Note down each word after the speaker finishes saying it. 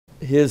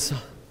His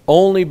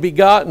only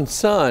begotten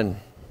Son.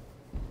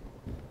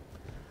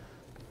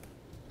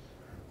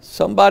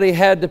 Somebody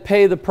had to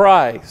pay the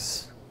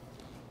price.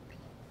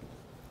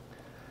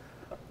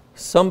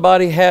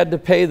 Somebody had to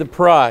pay the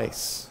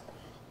price.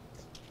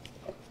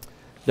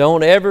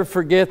 Don't ever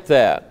forget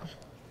that.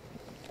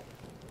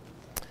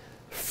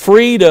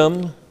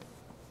 Freedom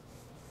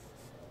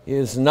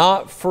is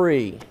not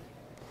free.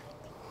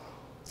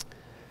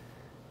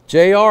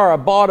 JR, I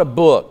bought a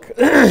book.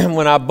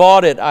 When I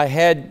bought it,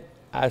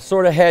 I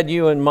sort of had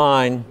you in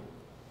mind.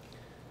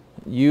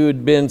 You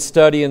had been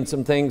studying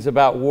some things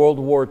about World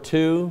War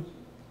II.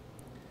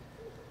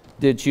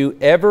 Did you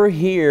ever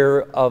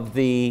hear of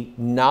the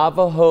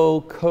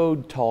Navajo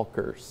Code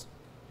Talkers?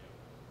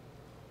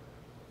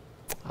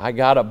 I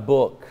got a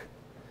book.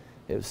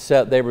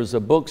 There was a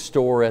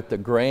bookstore at the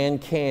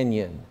Grand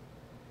Canyon,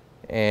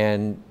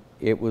 and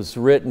it was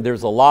written.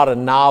 There's a lot of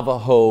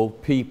Navajo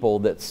people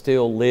that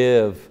still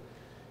live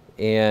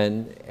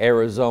in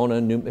Arizona,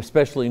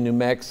 especially New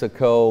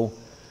Mexico,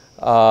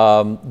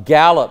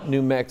 Gallup,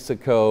 New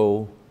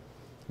Mexico.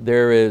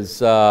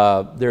 There's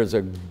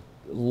a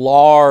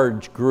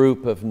large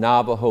group of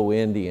Navajo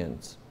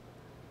Indians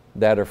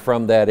that are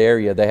from that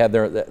area.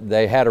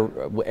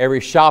 Every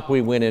shop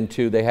we went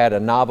into, they had a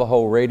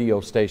Navajo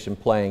radio station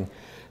playing,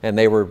 and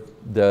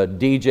the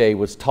DJ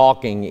was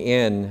talking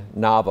in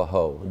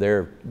Navajo.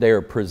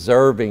 They're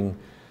preserving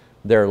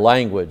their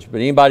language.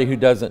 But anybody who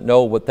doesn't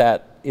know what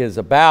that is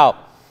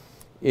about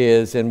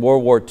is in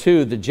World War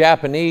II, the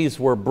Japanese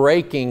were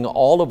breaking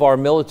all of our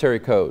military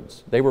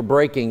codes. They were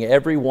breaking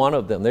every one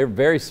of them. They're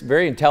very,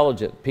 very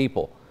intelligent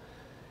people.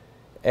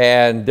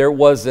 And there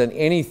wasn't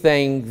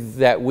anything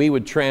that we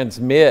would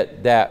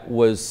transmit that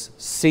was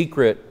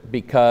secret,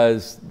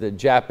 because the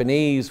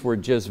Japanese were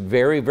just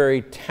very,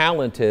 very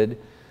talented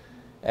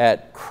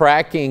at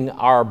cracking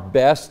our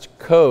best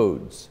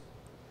codes.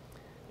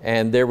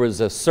 And there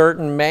was a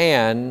certain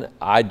man,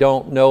 I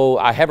don't know,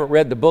 I haven't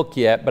read the book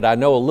yet, but I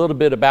know a little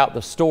bit about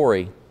the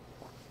story.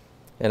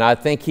 And I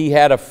think he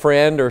had a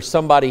friend or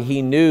somebody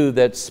he knew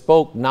that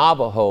spoke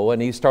Navajo,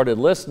 and he started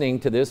listening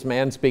to this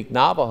man speak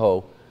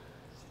Navajo.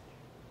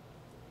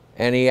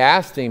 And he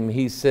asked him,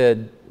 he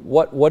said,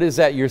 what is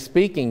that you're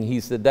speaking? He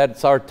said,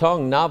 that's our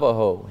tongue,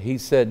 Navajo. He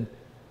said,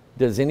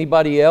 does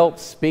anybody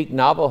else speak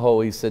Navajo?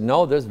 He said,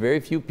 no, there's very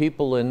few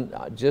people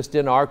just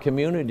in our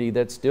community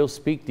that still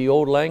speak the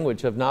old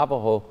language of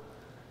Navajo.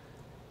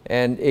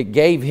 And it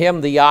gave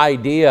him the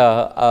idea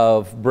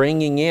of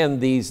bringing in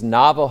these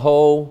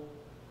Navajo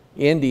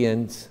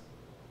Indians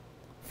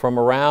from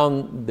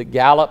around the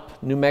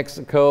Gallup, New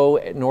Mexico,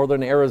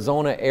 northern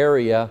Arizona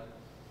area,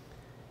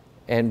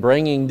 and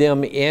bringing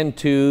them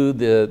into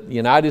the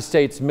United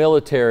States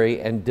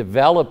military and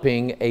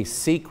developing a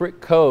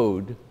secret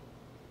code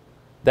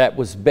that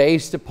was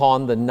based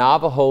upon the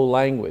Navajo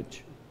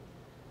language.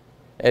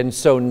 And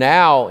so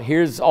now,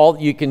 here's all,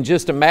 you can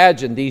just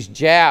imagine, these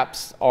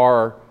Japs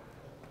are,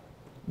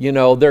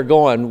 they're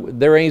going,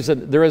 there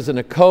isn't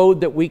a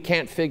code that we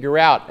can't figure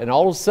out. And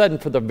all of a sudden,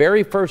 for the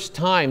very first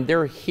time,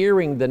 they're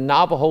hearing the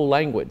Navajo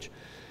language.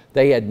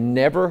 They had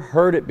never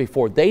heard it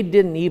before. They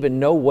didn't even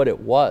know what it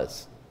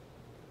was.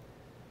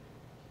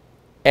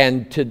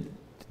 And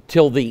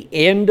till the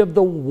end of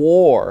the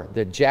war,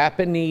 the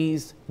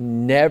Japanese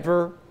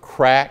never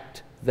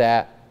cracked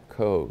that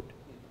code.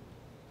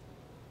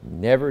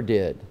 Never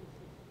did.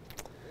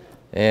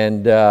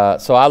 And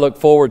so I look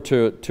forward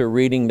to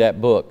reading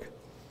that book.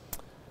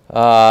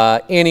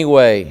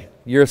 Anyway,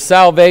 your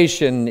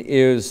salvation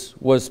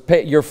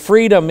your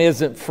freedom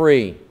isn't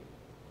free.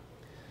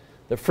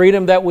 The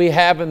freedom that we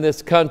have in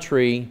this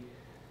country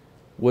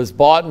was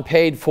bought and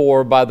paid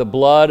for by the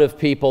blood of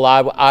people.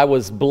 I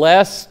was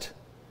blessed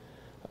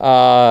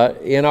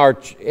in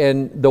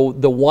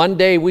the one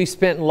day we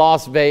spent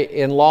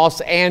in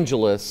Los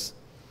Angeles.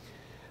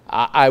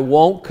 I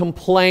won't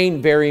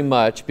complain very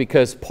much,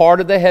 because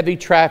part of the heavy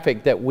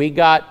traffic that we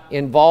got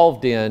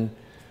involved in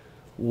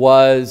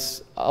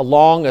was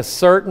on a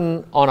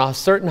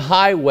certain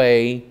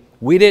highway.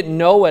 We didn't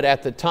know it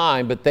at the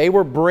time, but they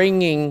were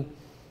bringing,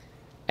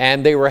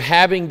 and they were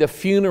having the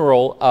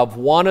funeral of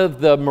one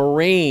of the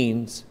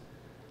Marines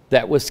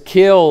that was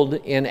killed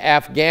in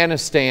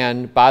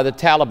Afghanistan by the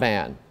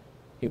Taliban.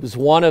 He was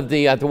one of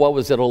the,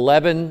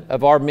 11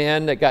 of our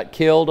men that got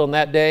killed on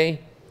that day.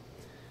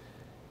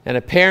 And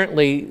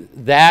apparently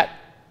that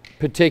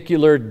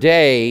particular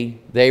day,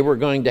 they were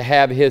going to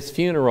have his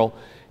funeral.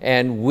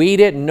 And we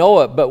didn't know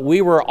it, but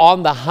we were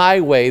on the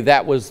highway.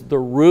 That was the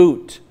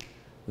route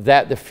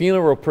that the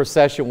funeral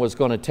procession was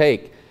going to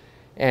take.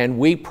 And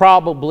we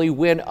probably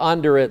went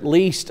under at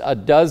least a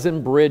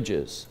dozen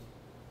bridges.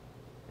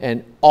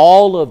 And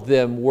all of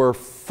them were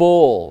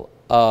full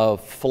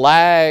of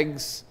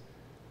flags,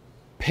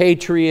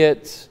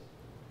 patriots,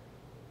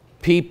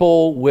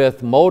 people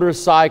with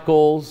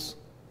motorcycles,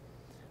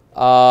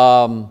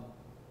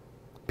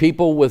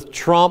 people with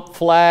Trump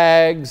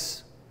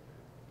flags,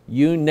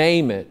 you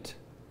name it.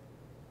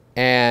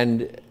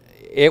 And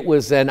it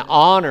was an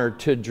honor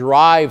to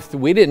drive through.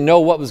 We didn't know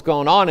what was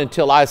going on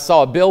until I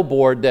saw a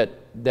billboard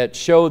that that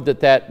showed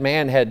that that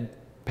man had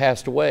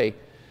passed away.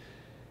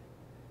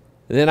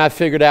 Then I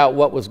figured out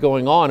what was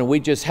going on, and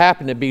we just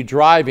happened to be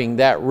driving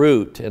that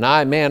route. And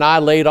I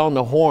laid on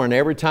the horn.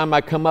 Every time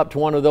I come up to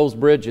one of those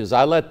bridges,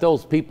 I let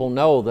those people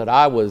know that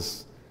I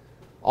was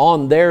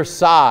on their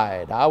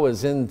side. I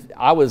was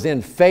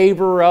in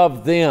favor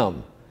of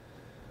them,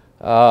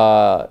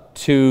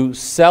 to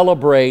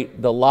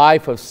celebrate the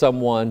life of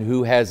someone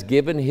who has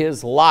given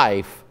his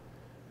life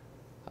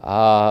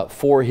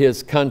for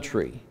his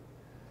country.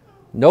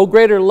 No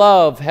greater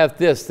love hath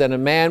this than a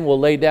man will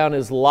lay down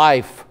his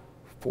life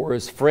for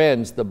his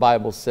friends, the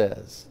Bible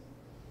says.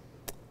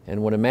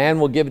 And when a man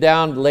will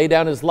lay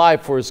down his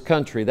life for his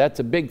country, that's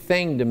a big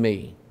thing to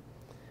me.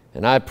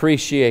 And I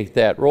appreciate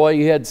that. Roy,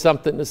 you had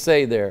something to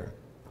say there.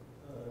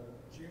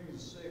 June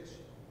 6th,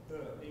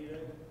 D-Day,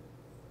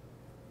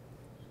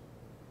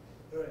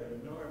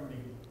 in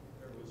Normandy,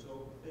 there was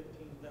over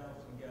 15,000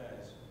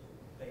 guys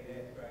paid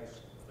at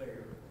Christ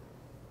there.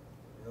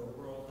 And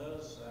over on the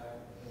other side,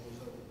 there was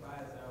over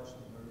 5,000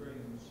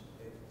 Marines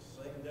at the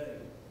same day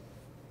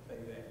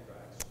paid at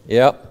Christ.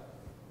 Yep.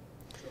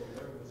 So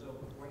there was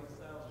over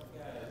 20,000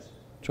 guys.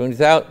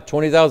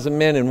 20,000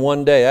 men in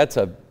one day. That's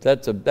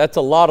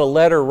a lot of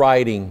letter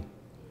writing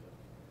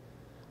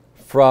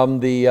from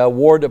the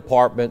War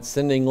Department,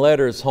 sending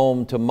letters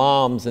home to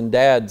moms and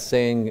dads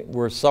saying,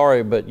 we're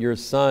sorry, but your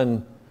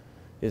son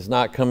is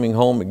not coming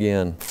home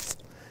again.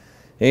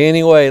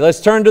 Anyway,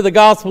 let's turn to the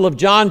Gospel of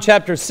John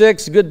chapter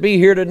 6. Good to be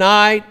here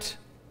tonight.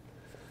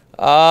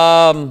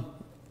 Man,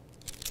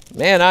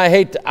 I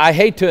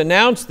hate to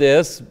announce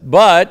this,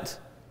 but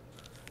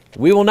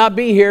we will not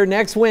be here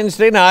next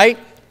Wednesday night.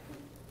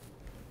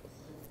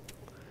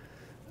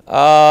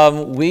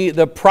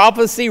 The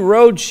Prophecy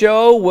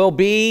Roadshow will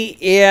be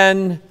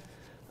in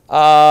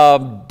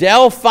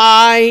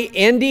Delphi,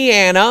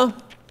 Indiana,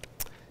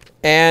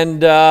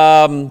 and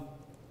I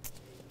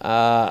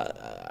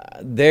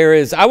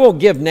won't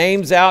give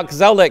names out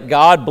because I'll let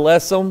God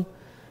bless them.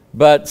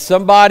 But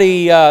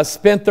somebody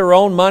spent their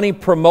own money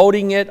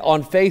promoting it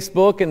on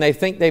Facebook, and they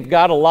think they've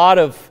got a lot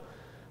of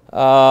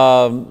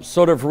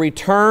sort of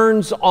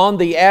returns on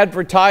the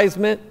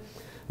advertisement.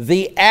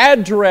 The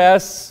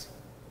address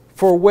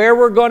for where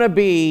we're going to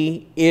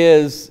be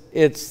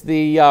it's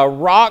the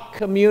Rock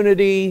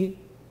Community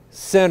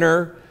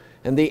Center,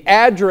 and the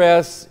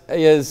address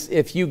is,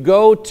 if you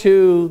go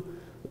to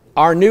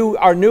our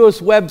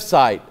newest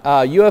website,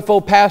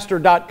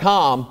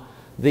 ufopastor.com,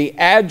 the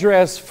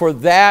address for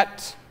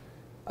that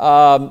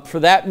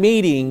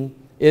meeting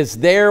is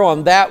there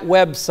on that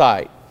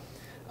website.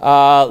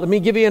 Let me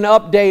give you an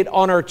update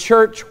on our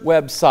church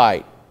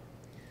website.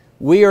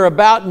 We are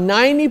about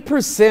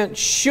 90%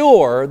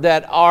 sure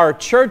that our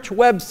church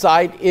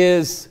website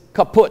is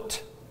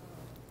kaput.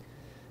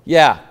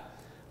 Yeah.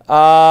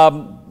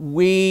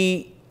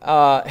 We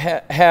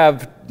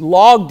have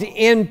logged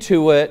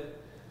into it,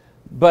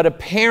 but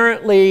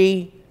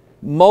apparently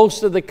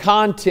most of the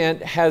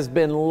content has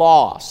been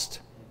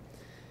lost.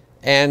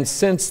 And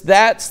since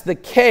that's the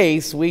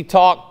case, we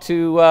talked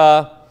to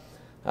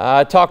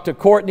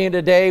Courtney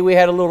today. We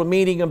had a little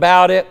meeting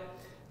about it.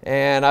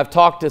 And I've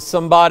talked to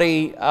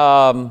somebody,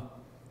 I'm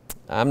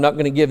not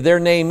going to give their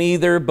name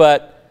either,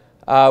 but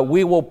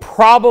we will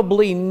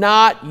probably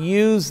not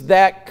use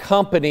that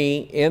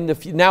company in the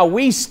future. Now,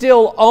 we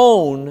still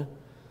own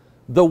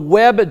the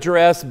web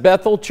address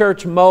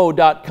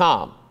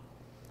bethelchurchmo.com.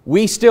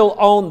 We still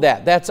own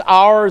that. That's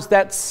ours.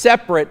 That's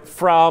separate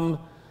from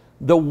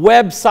the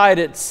website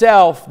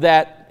itself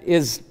that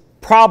is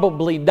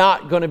probably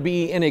not going to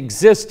be in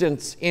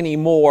existence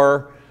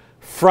anymore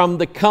from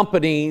the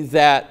company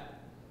that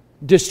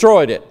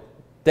destroyed it.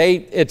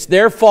 It's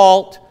their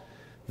fault.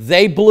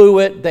 They blew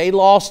it. They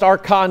lost our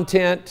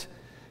content.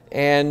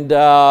 And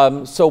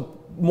so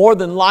more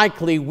than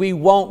likely we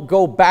won't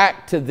go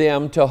back to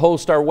them to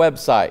host our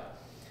website.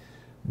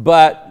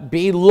 But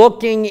be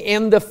looking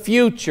in the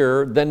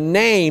future. The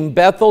name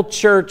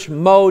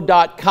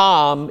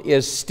bethelchurchmo.com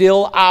is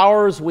still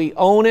ours. We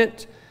own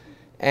it.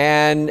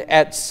 And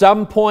at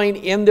some point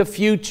in the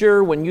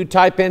future, when you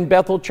type in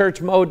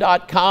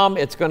bethelchurchmo.com,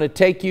 it's going to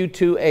take you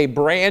to a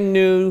brand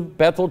new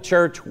Bethel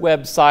Church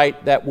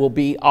website that will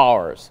be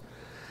ours,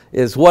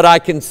 is what I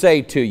can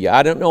say to you.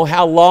 I don't know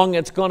how long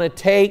it's going to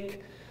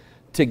take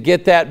to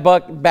get that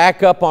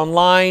back up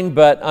online,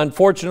 but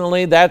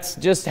unfortunately, that's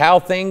just how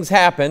things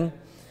happen.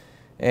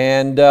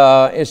 And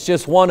it's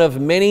just one of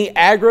many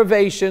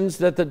aggravations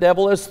that the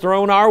devil has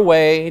thrown our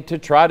way to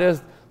try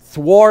to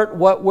thwart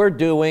what we're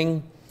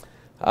doing.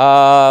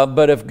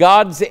 But if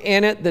God's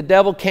in it, the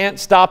devil can't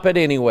stop it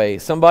anyway.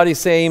 Somebody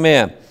say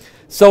amen.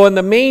 So in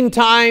the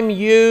meantime,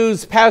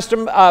 use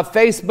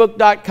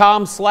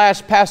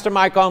Facebook.com/Pastor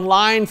Mike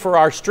Online for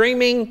our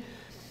streaming.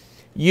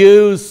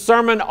 Use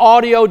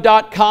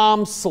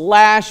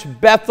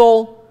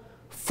sermonaudio.com/Bethel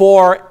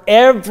for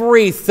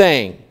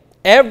everything.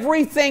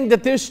 Everything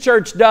that this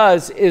church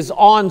does is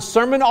on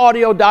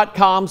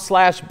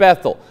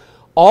sermonaudio.com/Bethel.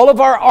 All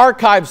of our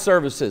archive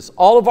services,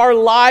 all of our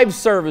live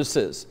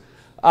services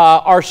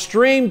are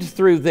streamed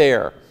through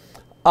there.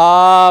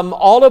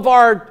 All of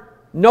our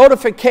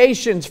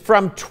notifications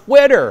from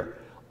Twitter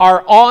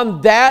are on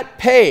that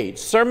page,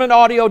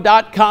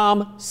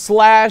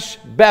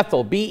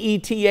 sermonaudio.com/Bethel,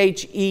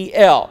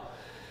 Bethel.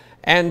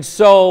 And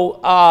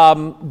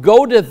so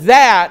go to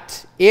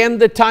that in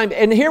the time.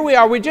 And here we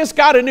are. We just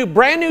got a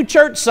brand new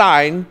church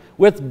sign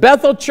with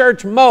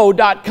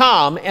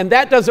BethelChurchMo.com, and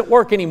that doesn't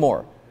work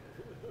anymore.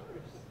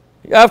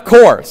 Of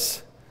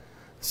course.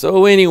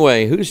 So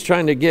anyway, who's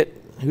trying to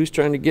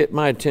get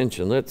my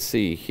attention? Let's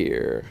see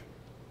here.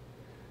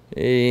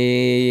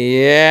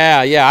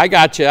 Yeah, I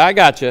got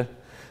you.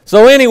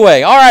 So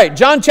anyway, all right,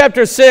 John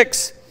chapter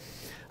 6.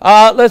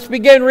 Let's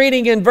begin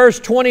reading in verse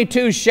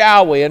 22,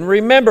 shall we? And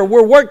remember,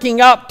 we're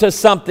working up to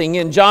something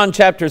in John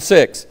chapter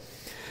 6.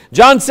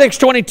 John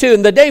 6:22,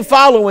 and the day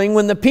following,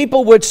 when the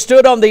people which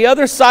stood on the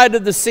other side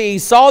of the sea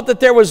saw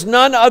that there was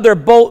none other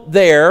boat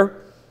there,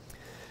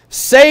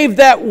 save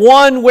that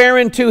one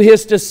whereinto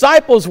his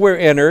disciples were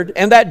entered,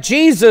 and that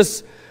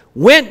Jesus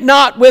went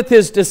not with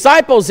his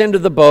disciples into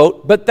the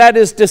boat, but that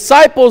his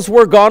disciples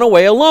were gone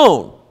away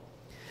alone.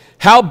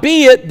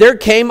 Howbeit there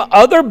came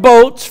other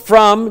boats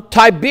from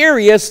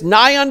Tiberias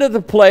nigh unto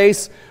the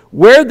place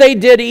where they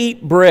did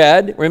eat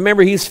bread.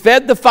 Remember, he's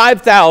fed the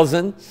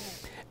 5,000.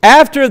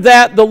 After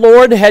that the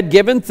Lord had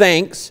given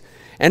thanks.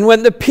 And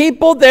when the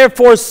people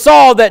therefore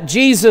saw that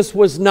Jesus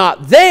was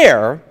not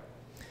there,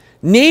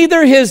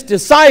 neither his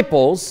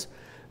disciples,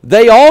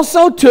 they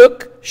also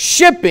took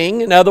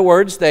shipping. In other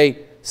words,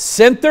 they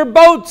sent their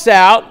boats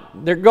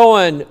out. They're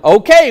going,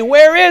 okay,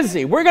 where is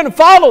he? We're going to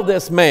follow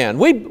this man.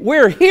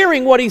 We're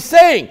hearing what he's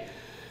saying.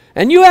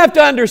 And you have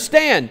to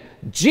understand,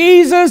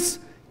 Jesus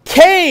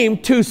came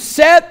to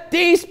set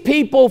these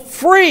people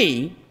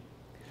free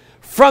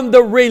from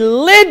the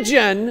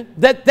religion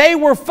that they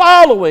were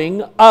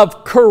following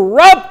of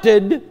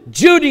corrupted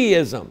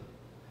Judaism.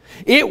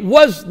 It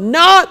was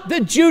not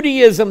the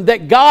Judaism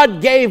that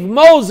God gave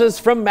Moses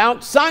from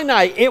Mount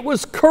Sinai. It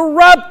was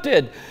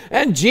corrupted.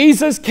 And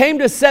Jesus came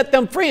to set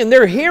them free. And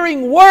they're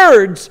hearing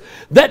words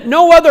that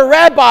no other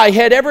rabbi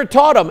had ever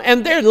taught them.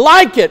 And they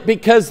like it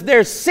because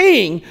they're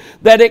seeing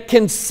that it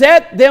can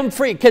set them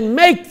free, can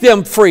make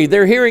them free.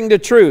 They're hearing the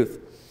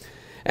truth.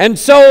 And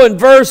so in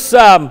verse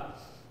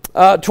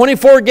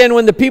 24 again,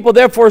 when the people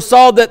therefore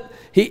saw that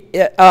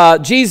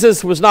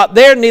Jesus was not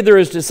there, neither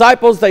his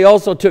disciples, they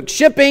also took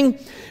shipping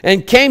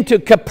and came to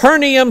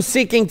Capernaum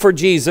seeking for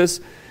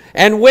Jesus.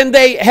 And when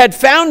they had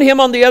found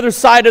him on the other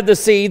side of the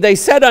sea, they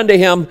said unto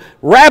him,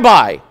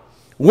 Rabbi,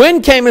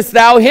 when camest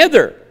thou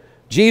hither?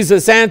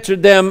 Jesus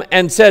answered them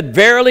and said,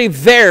 Verily,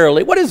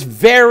 verily. What does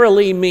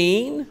verily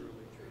mean?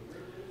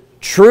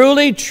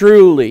 Truly,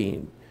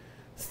 truly.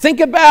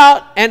 Think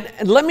about, and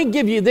let me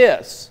give you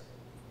this.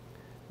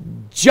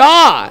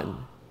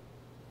 John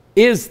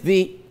is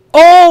the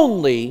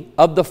only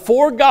of the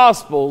four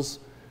Gospels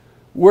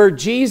where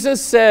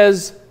Jesus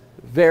says,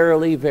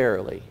 verily,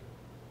 verily.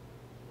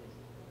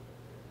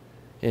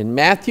 In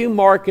Matthew,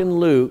 Mark, and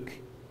Luke,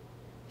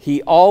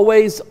 he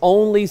always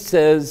only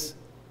says,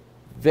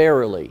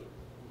 verily,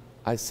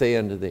 I say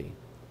unto thee.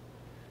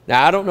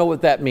 Now, I don't know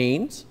what that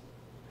means.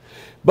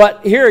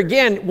 But here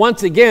again,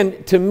 once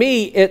again, to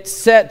me, it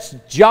sets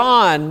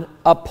John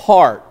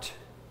apart.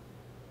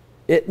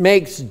 It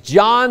makes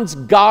John's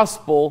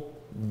gospel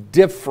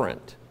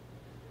different.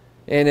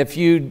 And if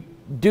you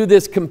do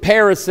this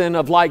comparison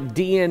of like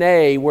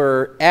DNA,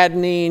 where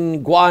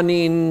adenine,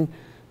 guanine,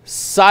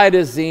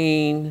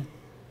 cytosine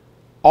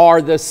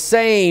are the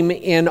same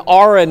in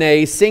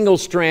RNA, single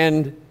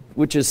strand,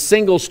 which is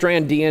single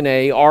strand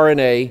DNA,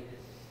 RNA,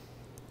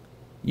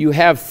 you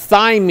have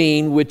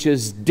thymine, which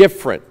is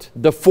different.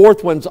 The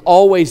fourth one's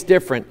always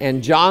different,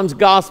 and John's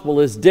gospel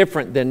is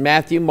different than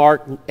Matthew,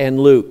 Mark, and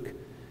Luke.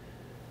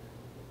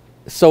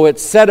 So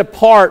it's set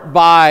apart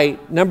by,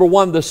 number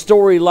one, the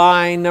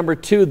storyline, number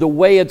two, the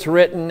way it's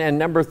written, and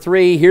number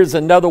three, here's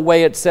another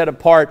way it's set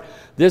apart.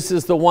 This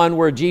is the one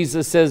where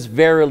Jesus says,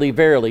 verily,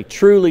 verily,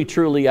 truly,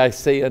 truly, I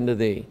say unto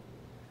thee.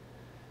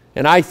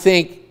 And I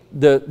think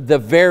the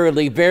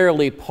verily,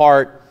 verily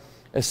part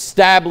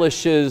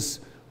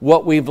establishes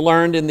what we've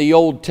learned in the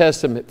Old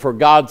Testament. For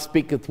God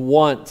speaketh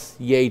once,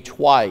 yea,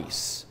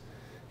 twice,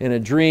 in a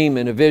dream,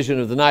 in a vision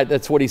of the night.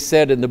 That's what he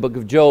said in the book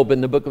of Job.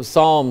 In the book of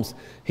Psalms,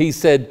 he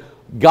said,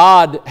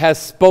 God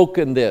has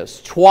spoken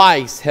this.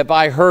 Twice have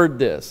I heard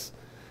this.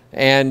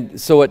 And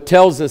so it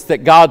tells us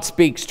that God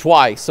speaks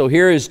twice. So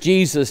here is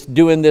Jesus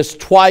doing this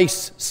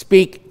twice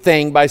speak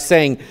thing by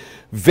saying,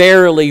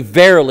 verily,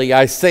 verily,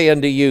 I say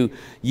unto you,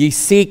 ye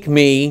seek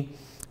me,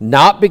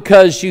 not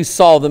because you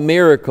saw the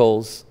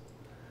miracles,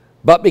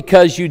 but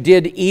because you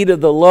did eat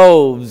of the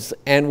loaves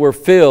and were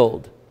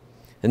filled.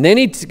 And then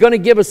he's going to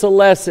give us a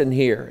lesson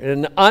here.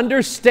 And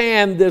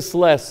understand this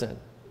lesson.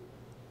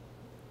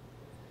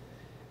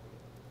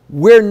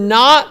 We're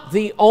not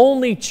the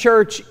only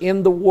church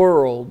in the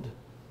world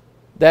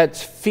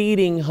that's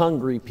feeding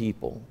hungry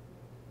people.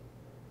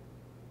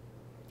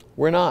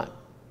 We're not.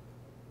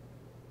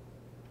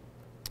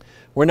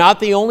 We're not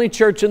the only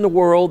church in the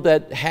world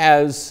that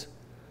has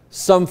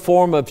some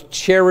form of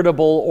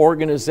charitable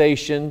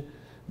organization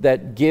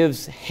that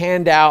gives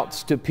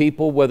handouts to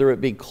people, whether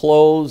it be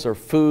clothes or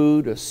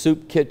food, a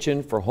soup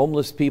kitchen for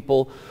homeless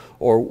people,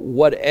 or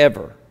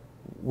whatever.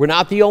 We're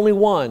not the only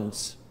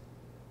ones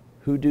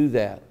who do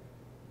that.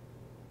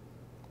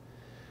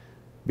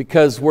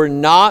 Because we're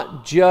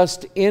not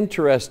just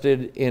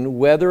interested in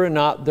whether or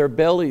not their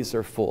bellies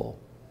are full,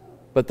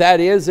 but that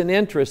is an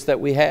interest that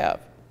we have.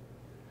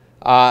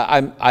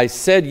 I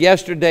said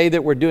yesterday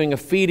that we're doing a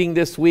feeding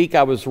this week.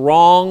 I was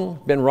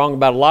wrong. Been wrong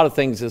about a lot of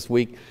things this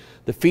week.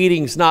 The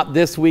feeding's not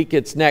this week,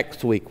 it's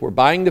next week. We're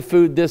buying the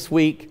food this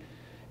week,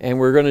 and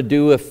we're going to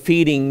do a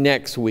feeding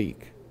next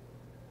week.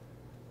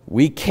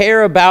 We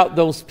care about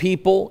those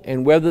people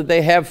and whether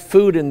they have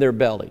food in their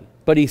belly.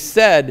 But he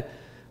said,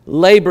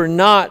 labor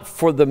not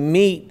for the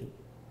meat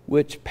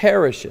which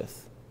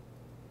perisheth.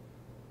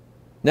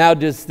 Now,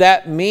 does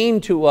that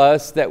mean to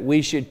us that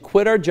we should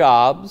quit our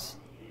jobs,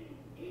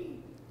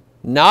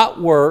 not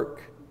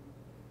work,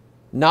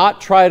 not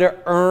try to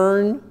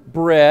earn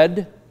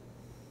bread,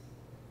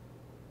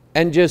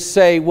 and just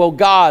say, well,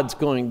 God's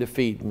going to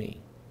feed me?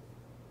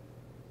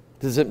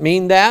 Does it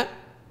mean that?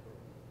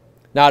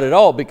 Not at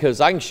all,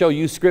 because I can show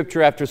you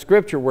scripture after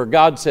scripture where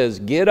God says,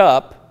 get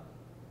up,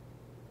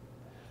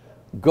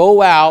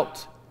 go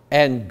out,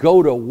 and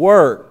go to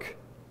work,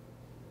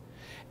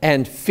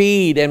 and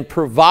feed and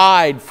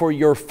provide for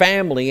your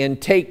family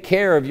and take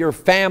care of your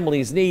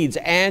family's needs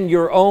and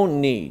your own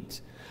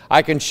needs.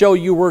 I can show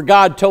you where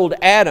God told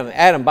Adam,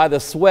 Adam, by the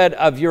sweat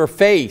of your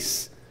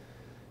face,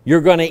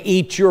 you're going to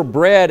eat your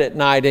bread at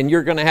night, and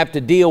you're going to have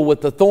to deal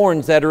with the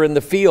thorns that are in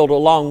the field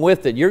along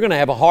with it. You're going to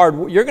have a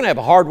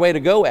hard way to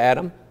go,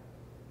 Adam.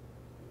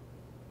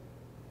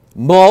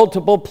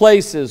 Multiple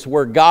places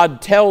where God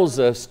tells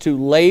us to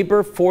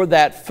labor for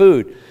that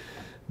food.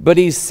 But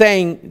he's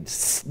saying,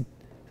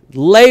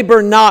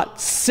 labor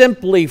not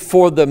simply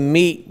for the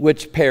meat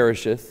which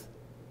perisheth.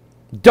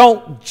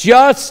 Don't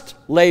just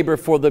labor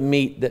for the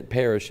meat that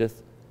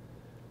perisheth,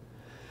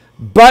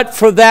 but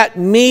for that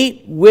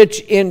meat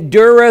which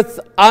endureth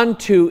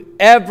unto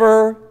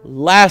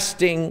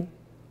everlasting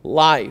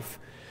life,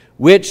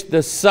 which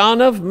the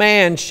Son of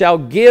Man shall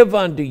give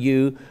unto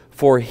you,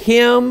 for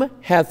him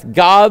hath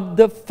God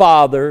the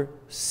Father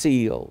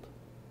sealed.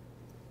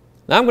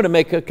 Now I'm going to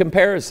make a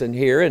comparison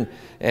here,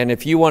 and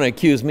if you want to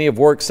accuse me of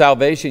work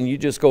salvation, you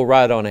just go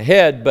right on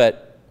ahead.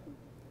 But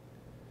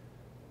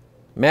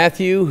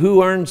Matthew,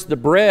 who earns the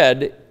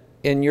bread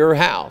in your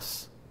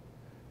house?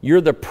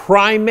 You're the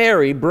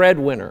primary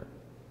breadwinner.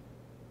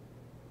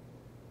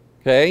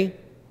 Okay?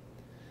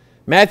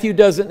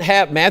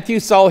 Matthew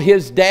saw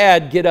his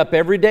dad get up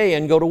every day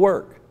and go to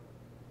work.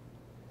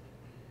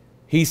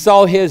 He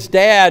saw his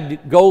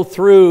dad go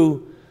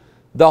through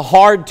the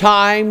hard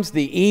times,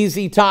 the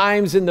easy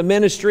times in the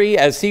ministry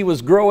as he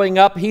was growing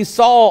up. He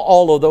saw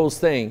all of those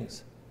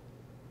things.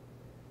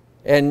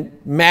 And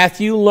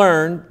Matthew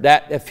learned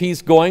that if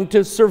he's going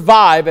to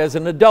survive as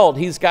an adult,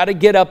 he's got to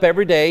get up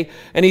every day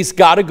and he's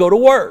got to go to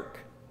work.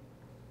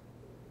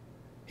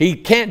 He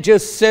can't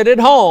just sit at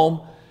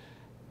home,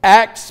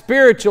 act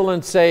spiritual,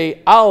 and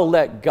say, I'll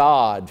let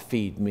God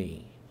feed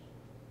me.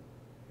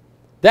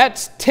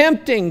 That's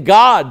tempting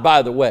God,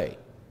 by the way.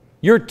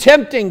 You're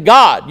tempting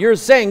God. You're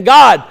saying,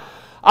 God,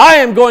 I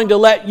am going to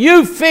let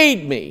you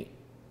feed me.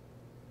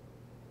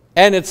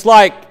 And it's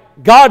like,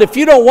 God, if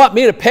you don't want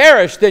me to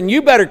perish, then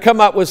you better come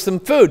up with some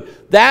food.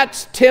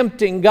 That's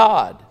tempting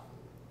God.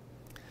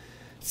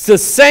 It's the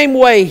same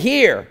way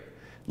here.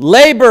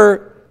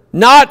 Labor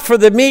not for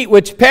the meat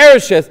which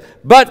perisheth,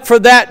 but for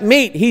that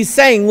meat. He's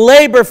saying,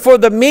 labor for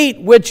the meat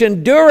which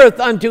endureth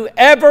unto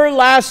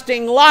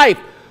everlasting life.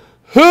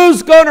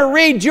 Who's going to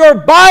read your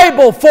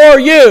Bible for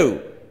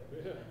you?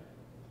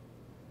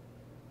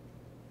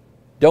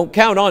 Don't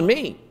count on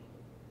me.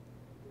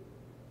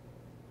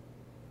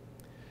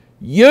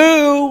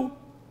 You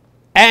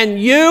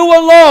and you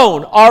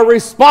alone are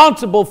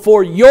responsible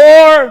for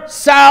your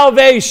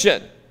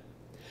salvation.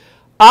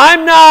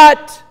 I'm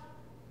not.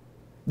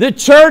 The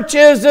church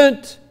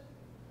isn't.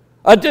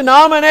 A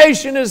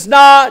denomination is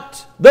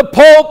not. The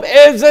Pope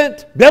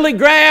isn't. Billy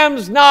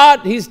Graham's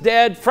not. He's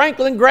dead.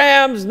 Franklin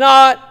Graham's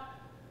not.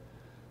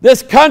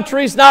 This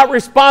country's not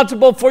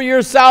responsible for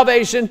your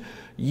salvation.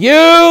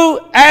 You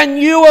and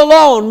you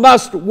alone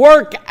must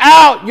work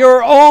out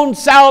your own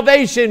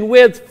salvation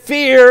with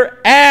fear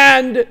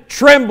and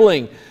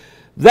trembling.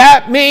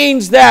 That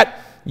means that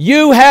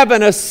you have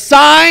an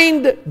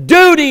assigned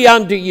duty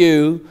unto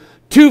you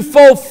to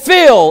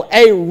fulfill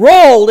a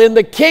role in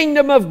the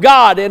kingdom of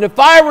God. And if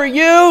I were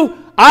you,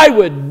 I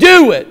would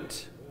do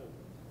it.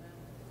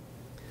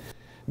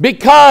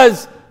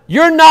 Because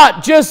you're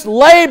not just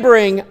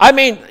laboring. I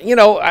mean,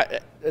 I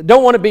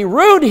don't want to be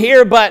rude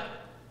here, but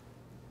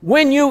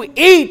when you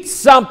eat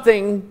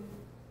something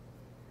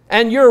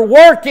and you're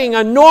working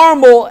a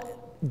normal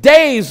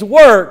day's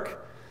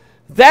work,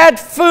 that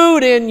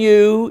food in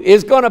you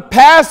is going to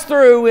pass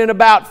through in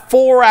about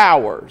 4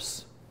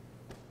 hours.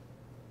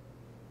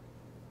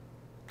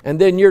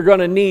 And then you're going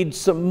to need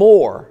some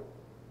more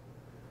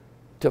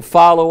to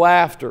follow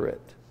after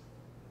it.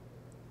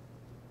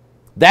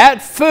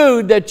 That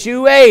food that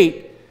you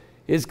ate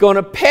is going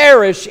to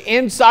perish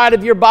inside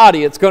of your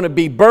body. It's going to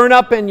be burned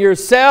up in your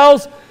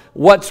cells.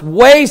 What's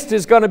waste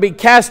is going to be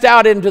cast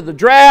out into the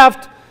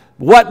draft.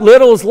 What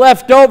little is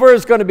left over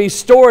is going to be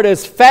stored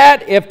as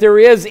fat, if there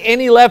is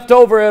any left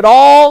over at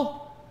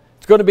all.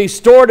 It's going to be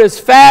stored as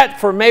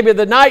fat for maybe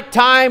the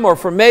nighttime or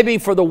for maybe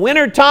for the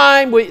winter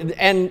time.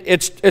 And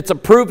it's a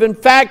proven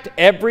fact.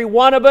 Every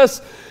one of us,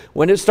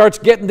 when it starts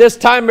getting this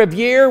time of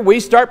year, we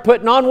start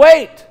putting on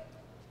weight.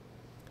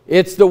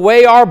 It's the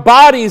way our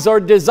bodies are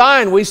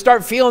designed. We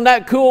start feeling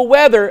that cool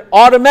weather,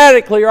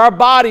 automatically our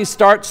bodies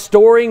start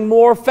storing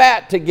more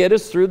fat to get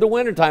us through the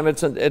wintertime.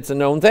 It's a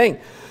known thing.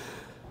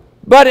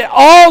 But it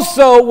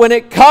also, when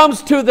it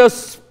comes to the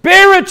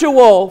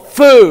spiritual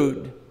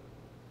food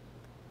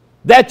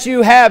that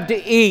you have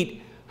to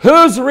eat,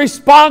 whose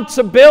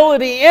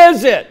responsibility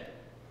is it?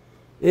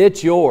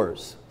 It's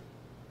yours.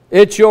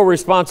 It's your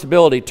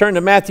responsibility. Turn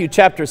to Matthew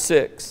chapter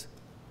 6.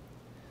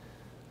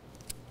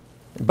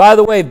 By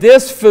the way,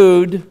 this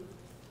food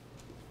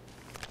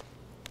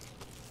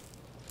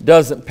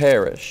doesn't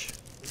perish.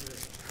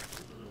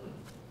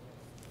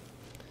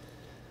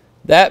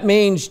 That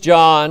means,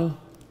 John,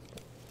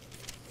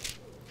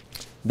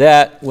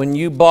 that when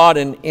you bought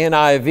an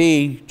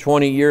NIV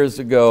 20 years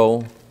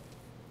ago,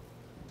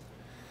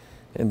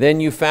 and then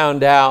you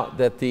found out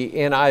that the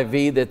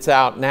NIV that's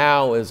out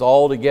now is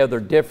altogether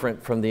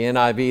different from the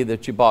NIV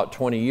that you bought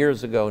 20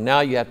 years ago.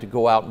 Now you have to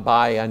go out and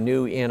buy a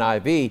new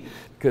NIV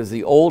because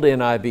the old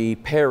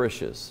NIV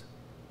perishes.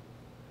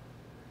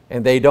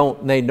 And they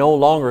no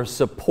longer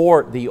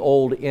support the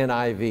old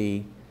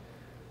NIV.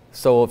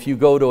 So if you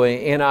go to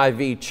an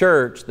NIV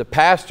church, the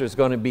pastor is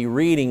going to be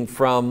reading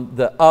from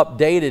the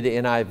updated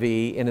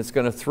NIV, and it's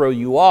going to throw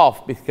you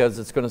off because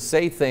it's going to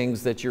say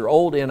things that your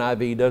old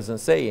NIV doesn't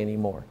say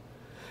anymore.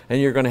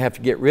 And you're going to have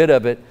to get rid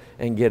of it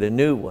and get a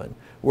new one.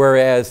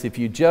 Whereas if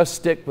you just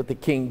stick with the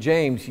King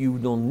James, you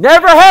will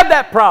never have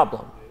that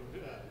problem.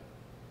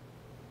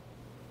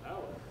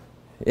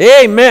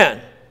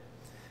 Amen.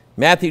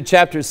 Matthew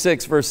chapter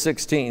 6, verse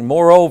 16.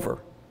 Moreover,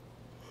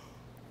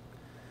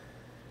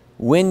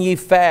 when ye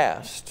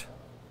fast,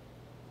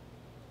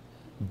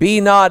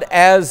 be not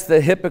as the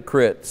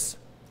hypocrites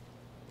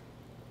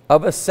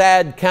of a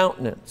sad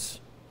countenance,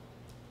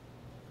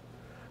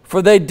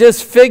 for they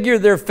disfigure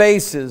their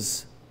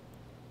faces,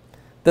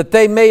 that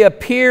they may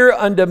appear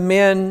unto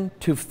men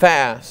to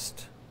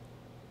fast.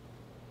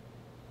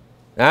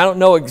 Now, I don't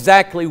know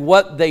exactly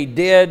what they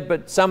did,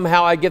 but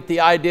somehow I get the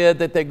idea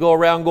that they go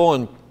around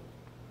going,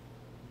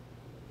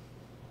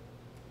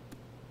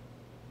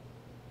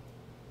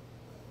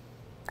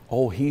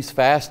 oh, he's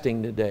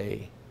fasting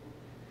today.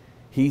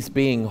 He's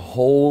being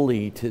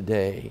holy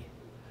today.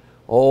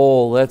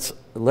 Oh,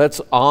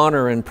 let's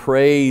honor and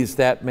praise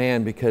that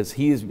man because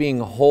he is being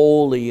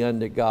holy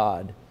unto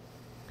God.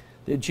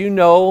 Did you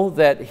know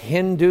that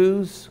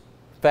Hindus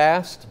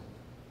fast?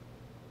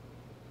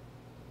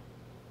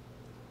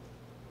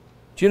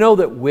 Do you know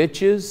that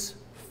witches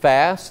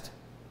fast?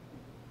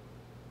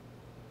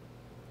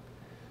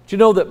 Do you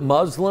know that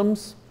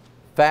Muslims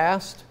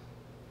fast?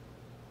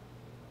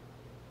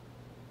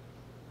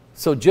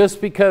 So just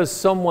because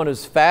someone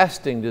is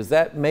fasting, does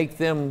that make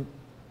them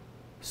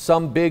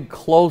some big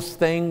close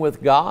thing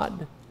with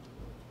God?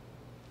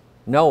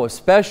 No,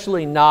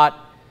 especially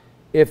not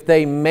if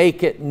they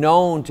make it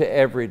known to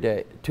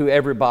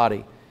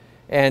everybody.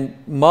 And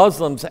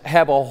Muslims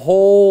have a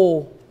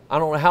whole, I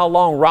don't know how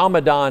long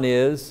Ramadan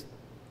is,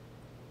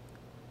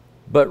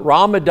 but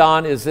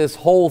Ramadan is this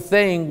whole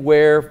thing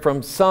where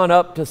from sun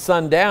up to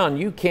sundown,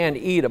 you can't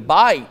eat a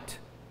bite.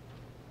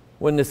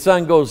 When the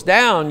sun goes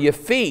down, you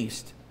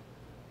feast.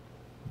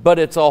 But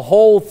it's a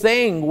whole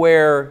thing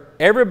where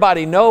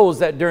everybody knows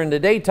that during the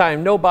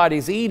daytime,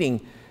 nobody's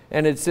eating.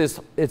 And it's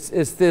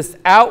this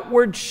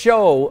outward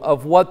show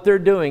of what they're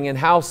doing and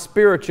how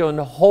spiritual and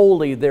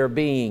holy they're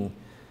being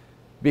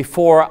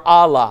before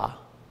Allah.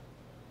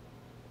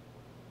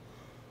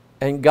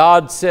 And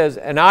God says,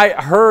 and I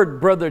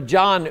heard Brother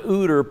John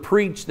Uter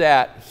preach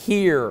that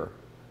here.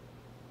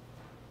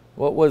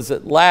 What was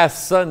it,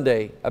 last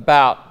Sunday,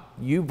 about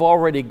you've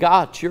already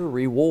got your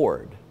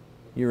reward.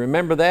 You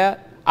remember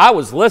that? I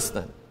was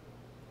listening.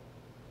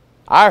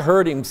 I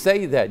heard him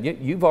say that.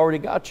 You've already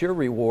got your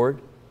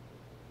reward.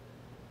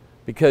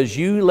 Because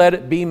you let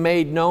it be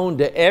made known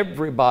to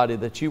everybody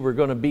that you were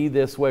going to be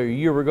this way or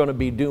you were going to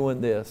be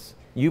doing this.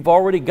 You've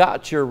already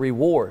got your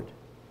reward.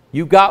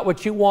 You got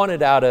what you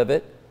wanted out of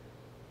it.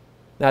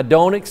 Now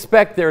don't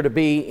expect there to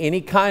be any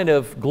kind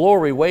of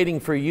glory waiting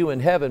for you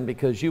in heaven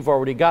because you've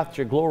already got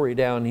your glory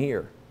down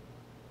here.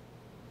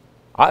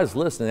 I was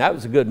listening. That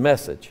was a good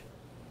message.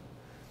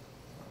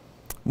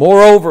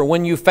 Moreover,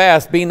 when you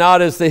fast, be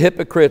not as the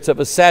hypocrites of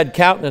a sad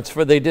countenance,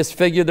 for they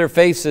disfigure their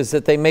faces,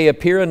 that they may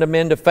appear unto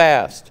men to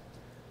fast.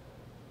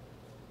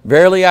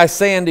 Verily I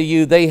say unto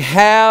you, they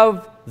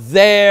have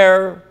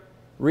their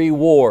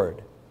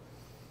reward.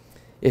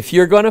 If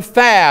you're going to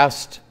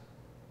fast,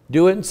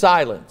 do it in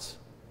silence.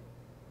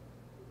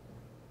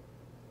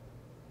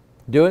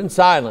 Do it in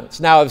silence.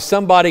 Now, if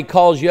somebody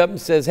calls you up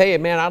and says, hey,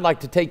 man, I'd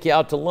like to take you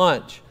out to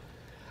lunch.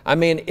 I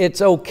mean,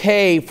 it's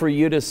okay for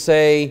you to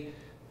say,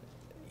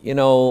 you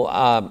know,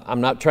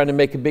 I'm not trying to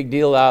make a big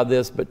deal out of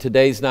this, but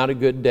today's not a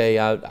good day.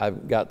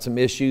 I've got some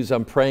issues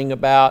I'm praying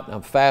about.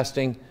 I'm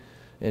fasting,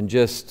 and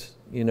just,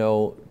 you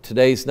know,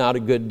 today's not a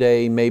good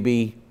day.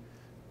 Maybe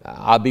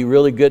I'll be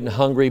really good and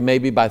hungry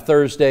maybe by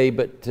Thursday,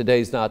 but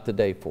today's not the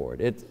day for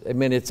it. I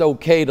mean, it's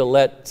okay to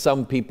let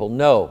some people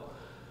know.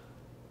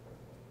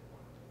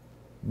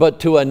 But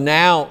to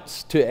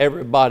announce to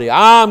everybody,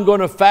 I'm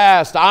going to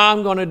fast,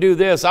 I'm going to do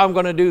this, I'm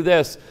going to do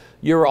this,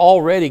 you're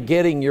already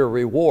getting your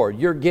reward.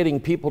 You're getting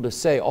people to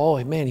say,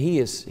 oh man, he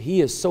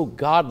is so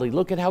godly.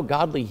 Look at how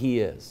godly he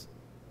is.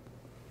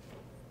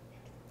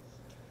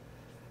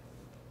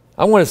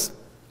 I want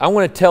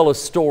to tell a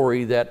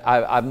story that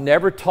I've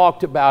never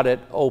talked about it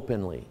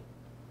openly.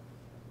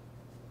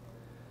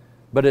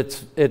 But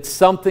it's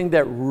something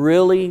that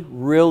really,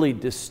 really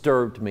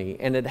disturbed me.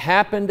 And it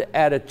happened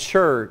at a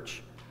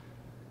church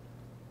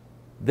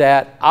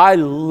that I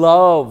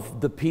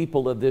love the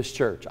people of this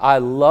church. I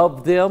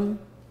love them.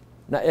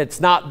 Now, it's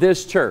not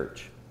this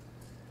church,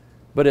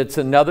 but it's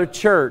another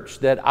church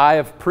that I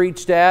have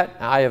preached at.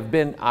 I have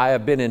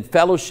been in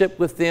fellowship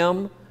with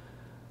them.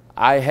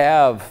 I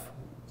have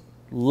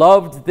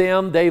loved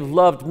them. They've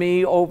loved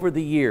me over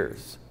the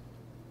years.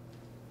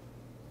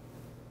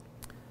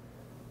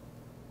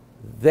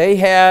 They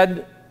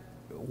had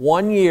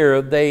one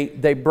year,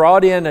 they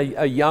brought in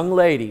a young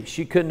lady.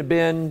 She couldn't have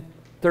been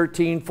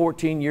 13,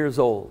 14 years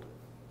old.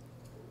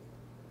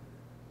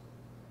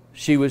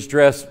 She was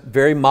dressed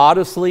very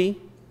modestly,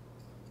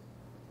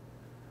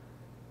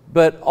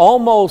 but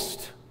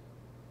almost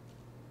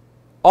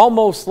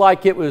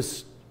like it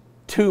was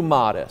too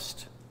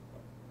modest.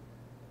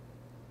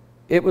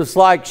 It was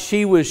like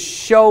she was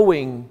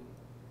showing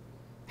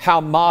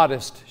how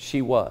modest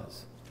she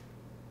was.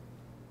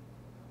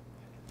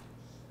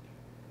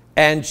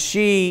 And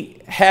she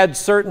had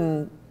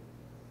certain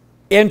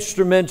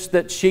instruments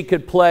that she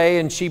could play,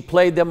 and she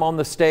played them on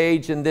the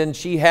stage, and then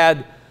she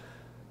had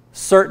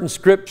certain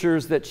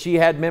scriptures that she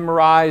had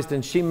memorized,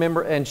 and she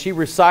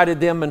recited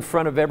them in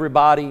front of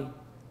everybody.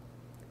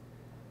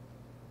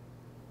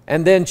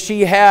 And then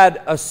she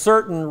had a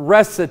certain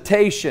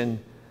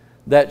recitation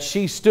that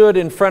she stood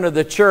in front of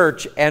the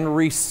church and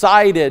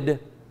recited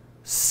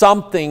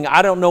something.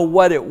 I don't know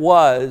what it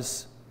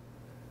was,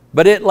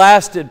 but it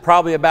lasted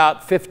probably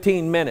about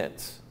 15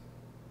 minutes.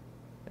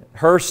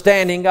 Her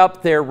standing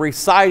up there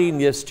reciting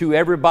this to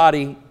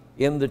everybody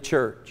in the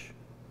church.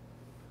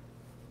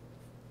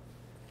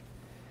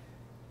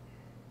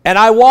 And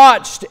I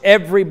watched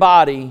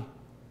everybody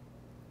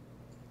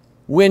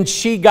when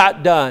she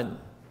got done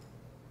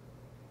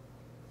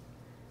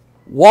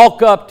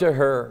walk up to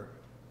her,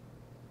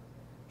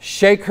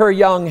 shake her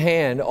young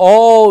hand.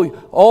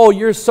 Oh,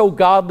 you're so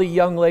godly,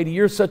 young lady.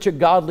 You're such a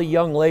godly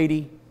young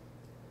lady.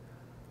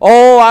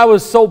 Oh, I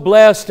was so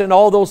blessed in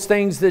all those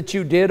things that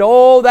you did.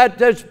 Oh, that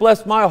just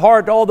blessed my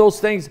heart, all those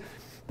things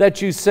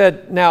that you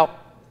said. Now,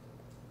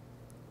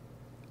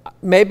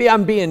 maybe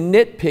I'm being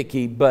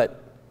nitpicky, but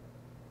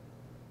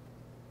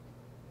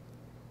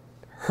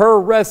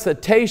her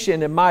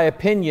recitation, in my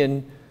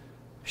opinion,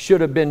 should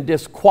have been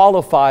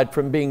disqualified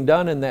from being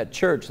done in that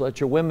church.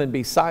 Let your women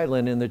be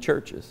silent in the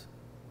churches.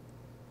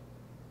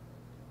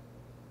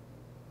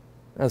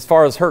 As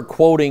far as her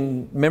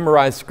quoting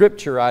memorized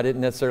scripture, I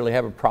didn't necessarily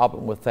have a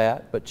problem with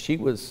that. But she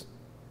was,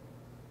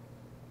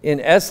 in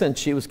essence,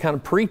 she was kind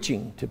of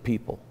preaching to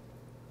people.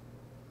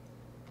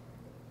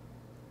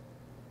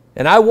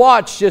 And I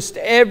watched just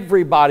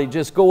everybody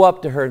just go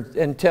up to her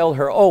and tell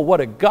her, oh,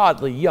 what a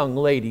godly young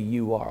lady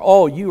you are.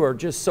 Oh, you are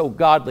just so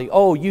godly.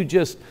 Oh, you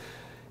just...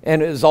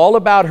 And it was all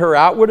about her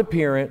outward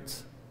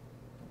appearance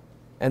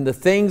and the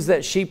things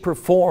that she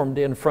performed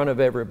in front of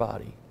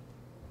everybody.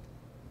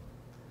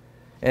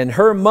 And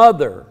her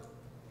mother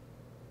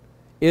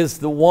is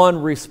the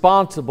one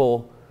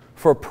responsible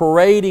for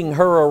parading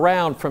her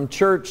around from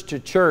church to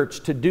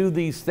church to do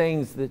these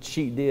things that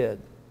she did.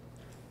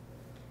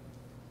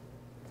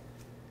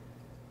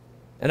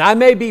 And I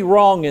may be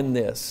wrong in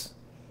this,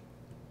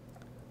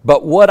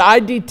 but what I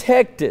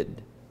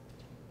detected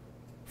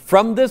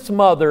from this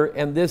mother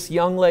and this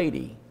young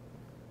lady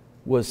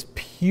was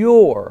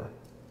pure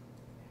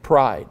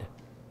pride.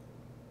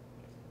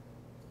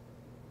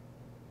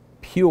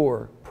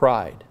 Pure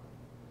pride.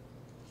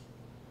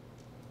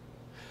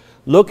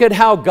 Look at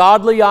how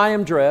godly I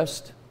am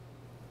dressed.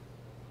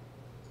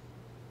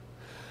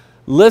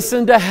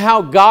 Listen to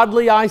how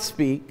godly I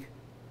speak.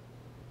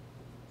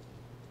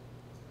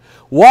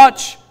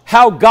 Watch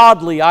how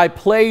godly I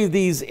play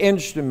these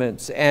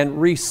instruments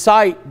and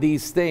recite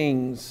these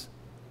things.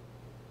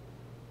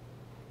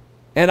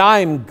 And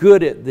I'm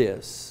good at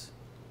this.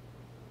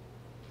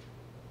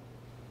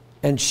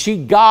 And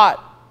she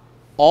got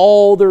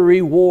all the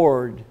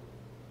reward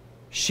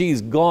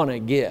she's gonna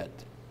get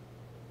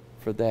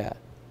for that.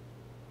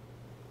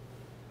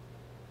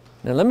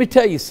 Now let me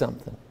tell you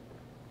something.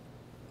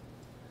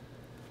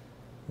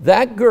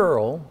 That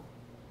girl,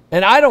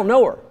 and I don't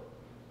know her,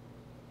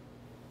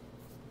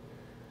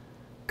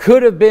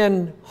 could have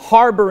been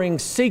harboring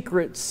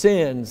secret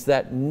sins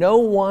that no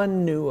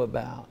one knew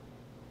about.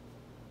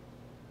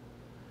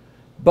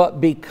 But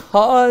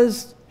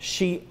because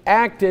she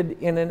acted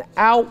in an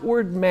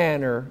outward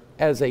manner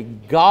as a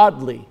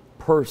godly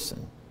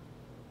person,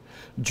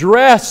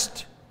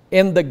 dressed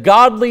in the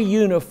godly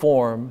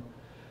uniform,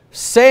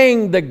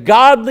 saying the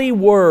godly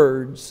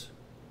words,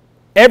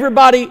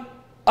 everybody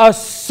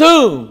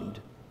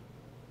assumed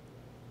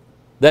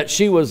that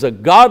she was a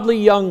godly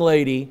young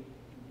lady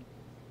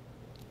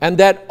and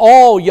that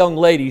all young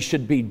ladies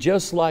should be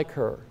just like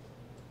her.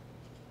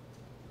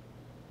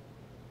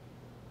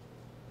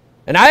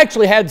 And I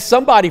actually had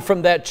somebody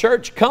from that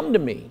church come to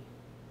me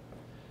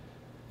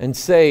and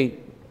say,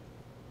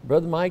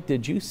 Brother Mike,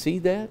 did you see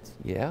that?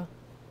 Yeah.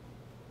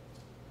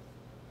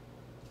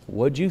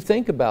 What'd you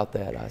think about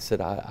that? I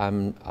said,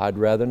 I'd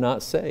rather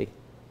not say.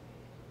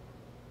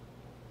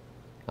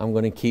 I'm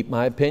going to keep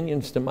my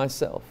opinions to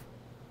myself.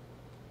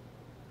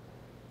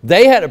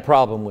 They had a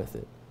problem with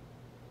it.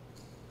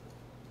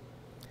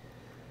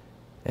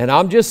 And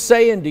I'm just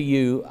saying to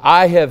you,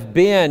 I have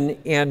been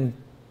in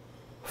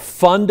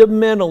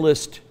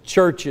fundamentalist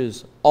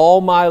churches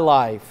all my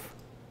life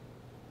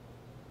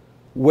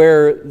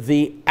where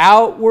the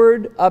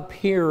outward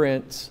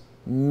appearance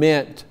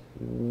meant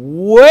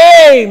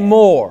way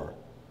more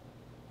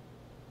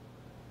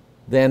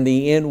than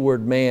the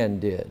inward man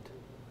did.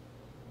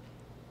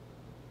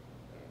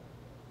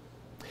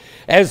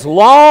 As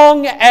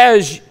long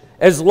as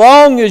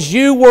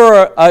you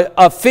were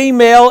a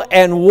female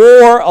and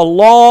wore a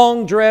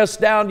long dress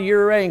down to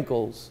your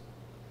ankles,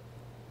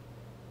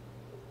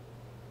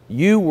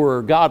 you were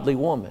a godly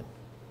woman.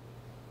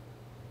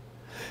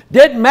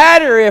 Didn't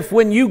matter if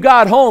when you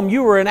got home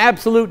you were an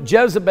absolute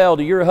Jezebel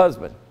to your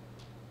husband.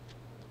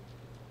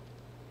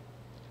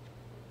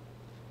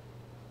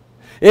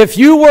 If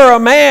you were a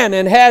man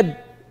and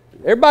had,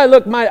 everybody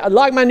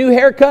like my new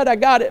haircut, I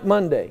got it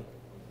Monday.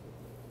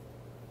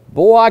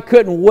 Boy, I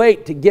couldn't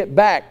wait to get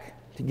back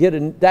to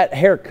get that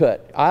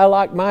haircut. I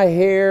like my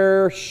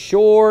hair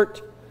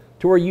short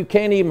to where you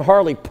can't even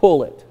hardly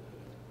pull it.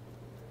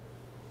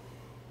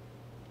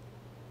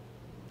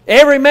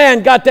 Every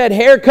man got that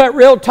haircut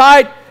real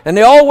tight, and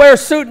they all wear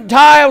suit and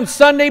tie on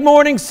Sunday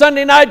morning,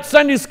 Sunday night,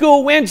 Sunday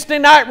school, Wednesday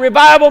night,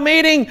 revival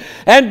meeting,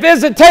 and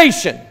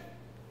visitation.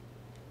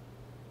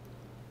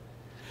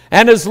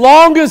 And as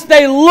long as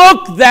they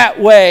look that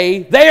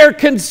way, they are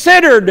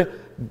considered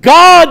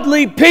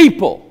godly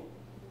people.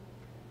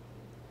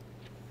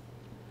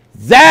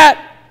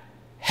 That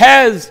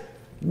has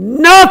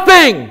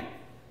nothing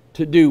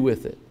to do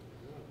with it.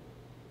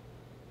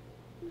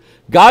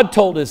 God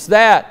told us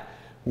that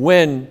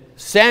when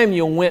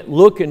Samuel went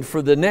looking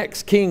for the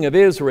next king of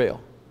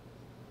Israel.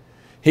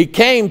 He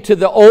came to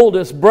the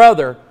oldest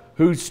brother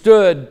who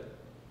stood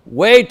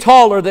way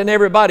taller than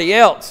everybody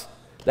else,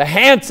 the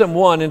handsome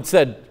one, and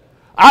said,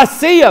 I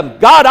see him.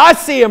 God, I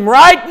see him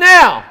right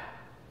now.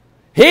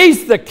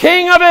 He's the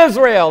king of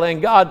Israel.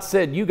 And God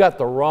said, you got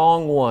the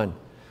wrong one.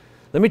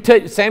 Let me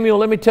tell you, Samuel,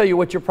 let me tell you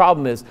what your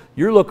problem is.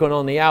 You're looking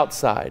on the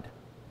outside.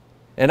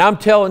 And I'm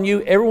telling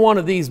you, every one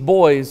of these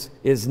boys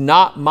is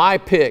not my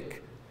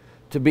pick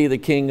to be the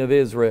king of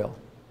Israel.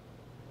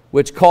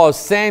 Which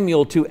caused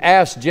Samuel to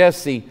ask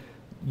Jesse,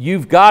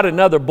 you've got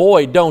another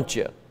boy, don't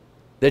you?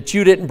 That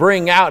you didn't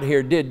bring out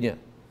here, didn't you?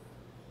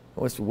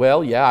 I said,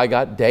 well, yeah, I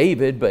got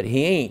David, but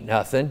he ain't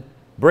nothing.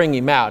 Bring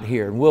him out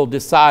here and we'll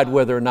decide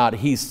whether or not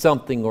he's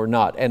something or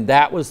not. And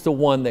that was the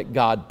one that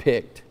God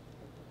picked.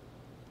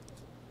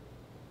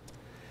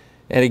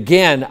 And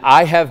again,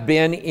 I have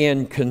been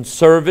in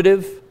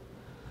conservative,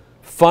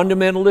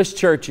 fundamentalist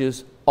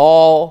churches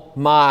all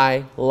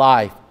my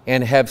life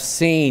and have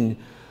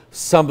seen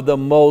some of the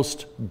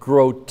most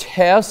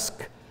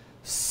grotesque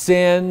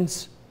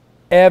sins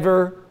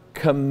ever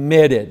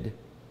committed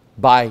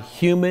by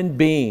human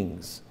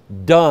beings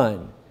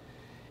done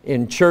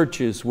in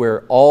churches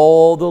where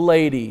all the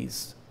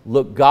ladies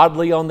look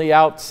godly on the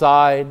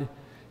outside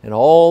and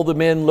all the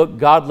men look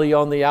godly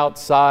on the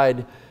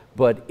outside,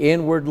 but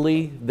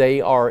inwardly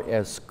they are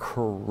as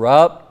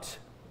corrupt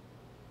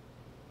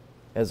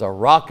as a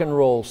rock and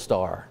roll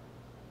star.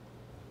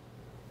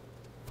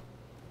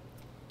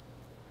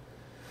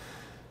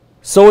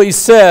 So he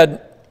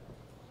said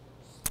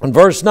in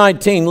verse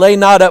 19, lay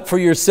not up for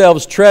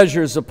yourselves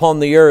treasures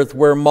upon the earth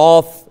where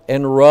moth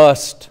and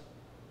rust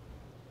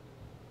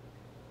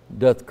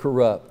doth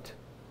corrupt.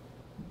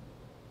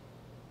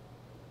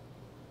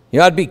 You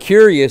know, I'd be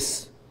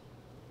curious,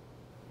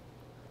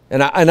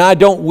 and I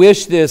don't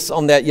wish this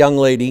on that young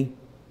lady,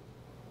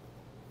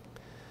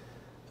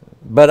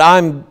 but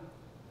I'm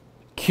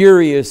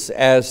curious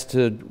as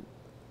to,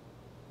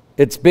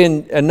 it's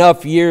been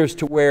enough years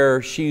to where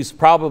she's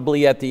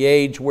probably at the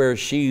age where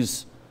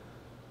she's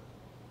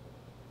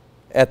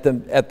at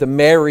the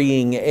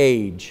marrying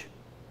age.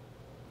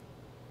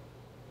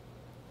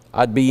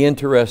 I'd be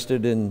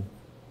interested in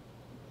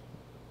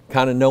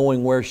kind of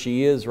knowing where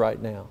she is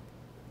right now.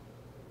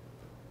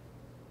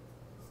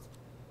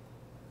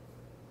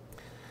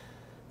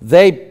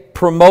 They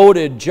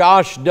promoted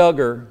Josh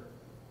Duggar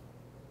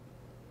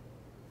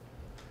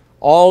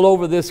all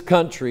over this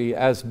country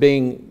as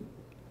being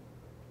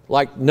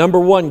like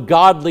 #1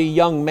 godly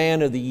young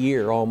man of the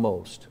year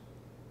almost,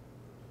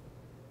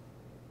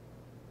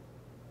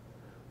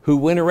 who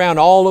went around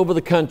all over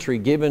the country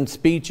giving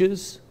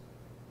speeches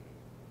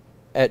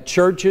at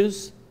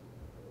churches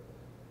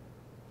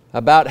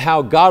about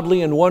how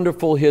godly and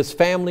wonderful his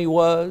family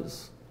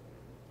was,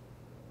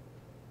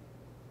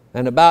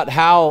 and about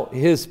how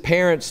his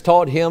parents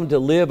taught him to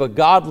live a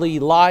godly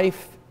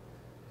life.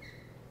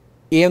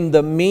 In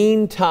the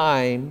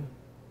meantime,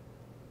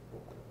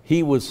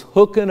 he was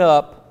hooking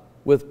up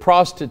with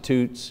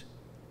prostitutes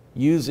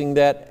using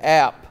that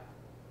app.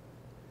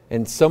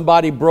 And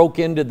somebody broke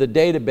into the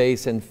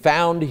database and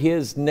found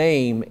his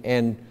name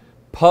and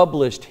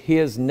published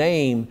his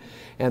name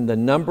and the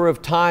number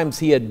of times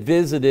he had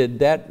visited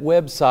that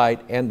website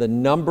and the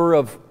number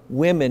of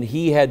women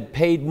he had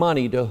paid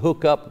money to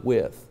hook up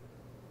with.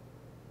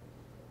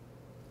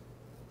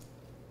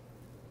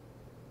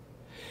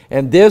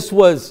 And this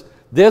was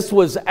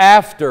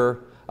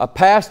after a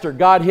pastor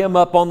got him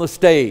up on the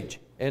stage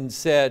and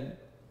said,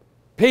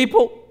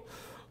 "People,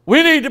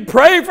 we need to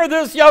pray for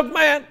this young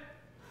man.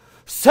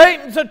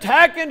 Satan's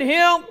attacking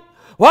him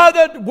while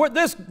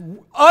this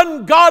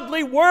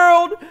ungodly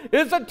world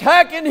is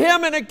attacking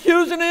him and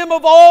accusing him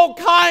of all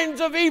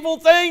kinds of evil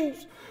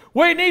things.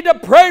 We need to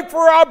pray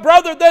for our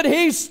brother that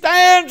he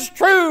stands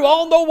true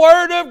on the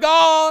Word of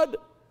God."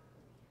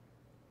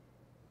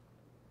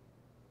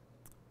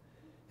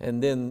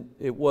 And then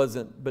it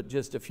wasn't but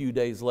just a few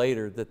days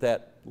later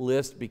that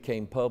list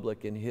became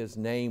public and his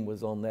name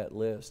was on that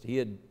list. He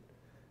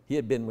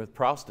had been with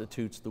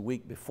prostitutes the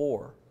week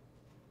before.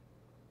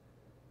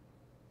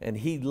 And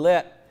he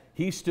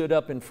stood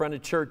up in front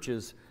of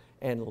churches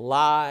and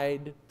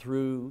lied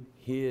through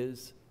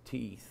his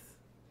teeth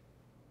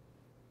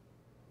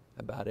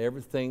about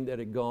everything that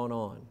had gone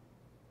on.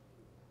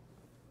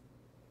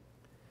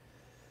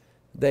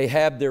 They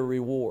have their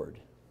reward.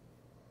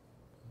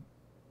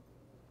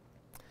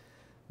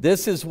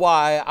 This is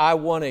why I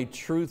want a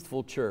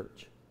truthful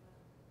church.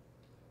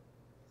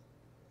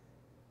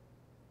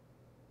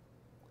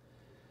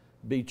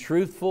 Be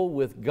truthful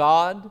with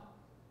God.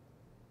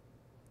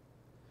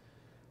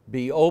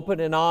 Be open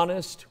and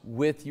honest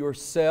with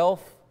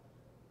yourself,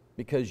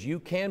 because you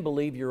can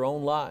believe your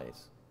own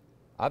lies.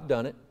 I've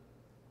done it.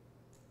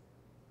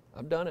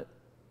 I've done it.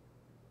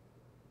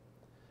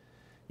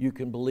 You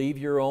can believe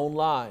your own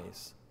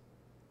lies.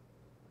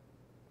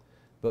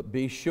 But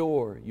be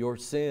sure your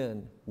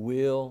sin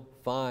will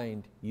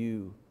find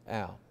you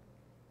out.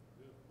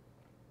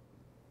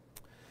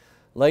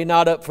 Lay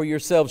not up for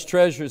yourselves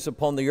treasures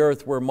upon the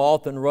earth, where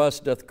moth and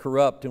rust doth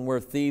corrupt, and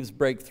where thieves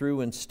break through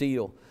and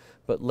steal.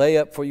 But lay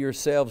up for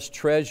yourselves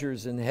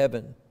treasures in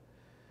heaven,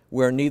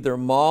 where neither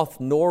moth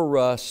nor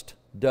rust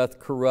doth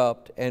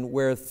corrupt, and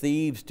where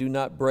thieves do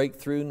not break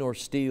through nor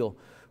steal.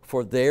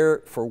 For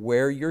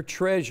where your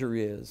treasure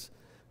is,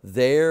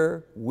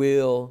 there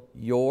will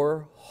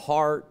your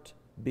heart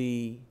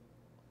be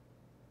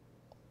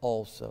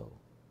also.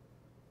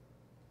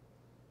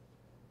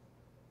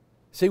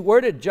 See,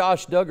 where did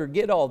Josh Duggar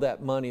get all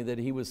that money that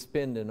he was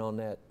spending on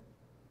that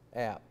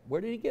app?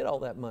 Where did he get all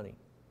that money?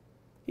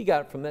 He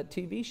got it from that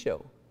TV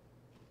show.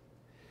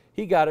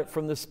 He got it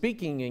from the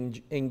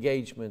speaking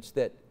engagements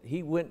that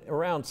he went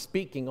around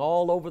speaking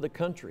all over the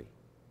country.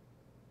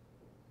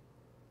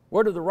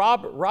 Where do the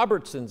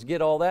Robertsons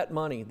get all that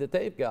money that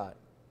they've got?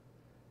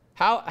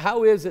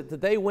 How is it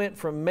that they went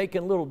from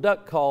making little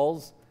duck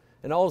calls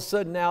and all of a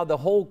sudden now the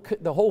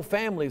whole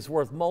family's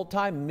worth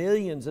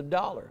multi-millions of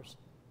dollars?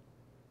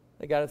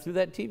 They got it through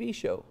that TV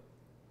show.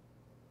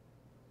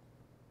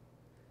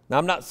 Now,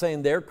 I'm not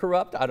saying they're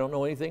corrupt. I don't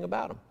know anything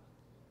about them.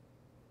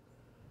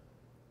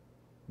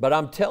 But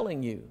I'm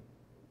telling you,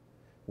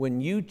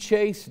 when you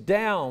chase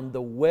down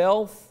the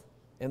wealth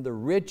and the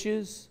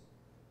riches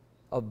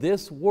of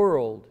this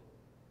world,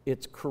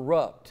 it's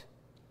corrupt.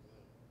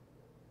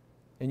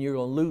 And you're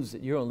going to lose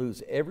it. You're going to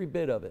lose every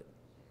bit of it.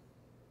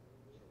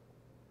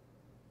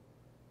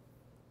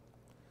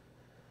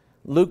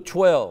 Luke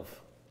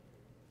 12.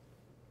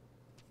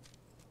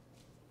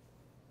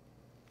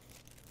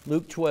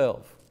 Luke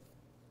 12.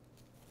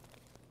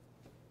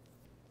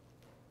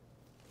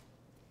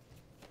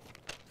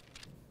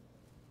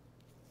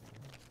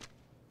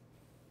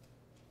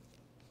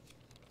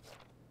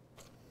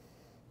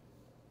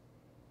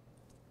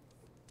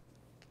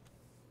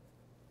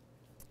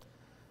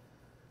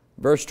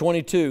 Verse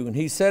 22, and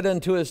he said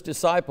unto his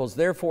disciples,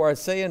 therefore I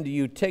say unto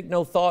you, take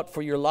no thought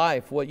for your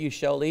life, what you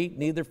shall eat,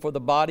 neither for the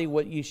body,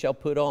 what you shall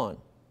put on.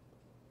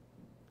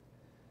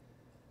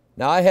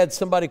 Now I had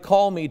somebody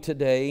call me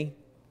today.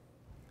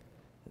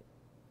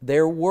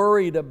 They're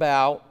worried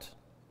about,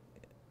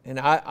 and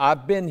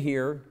I've been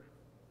here,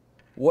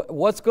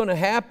 what's going to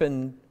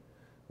happen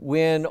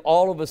when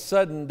all of a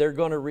sudden they're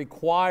going to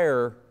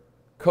require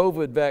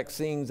COVID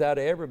vaccines out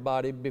of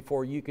everybody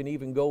before you can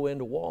even go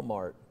into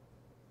Walmart.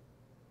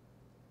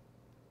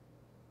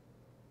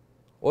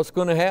 What's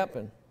going to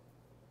happen?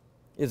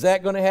 Is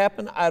that going to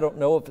happen? I don't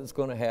know if it's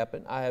going to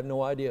happen. I have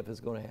no idea if it's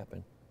going to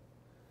happen.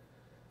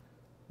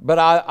 But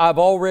I've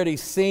already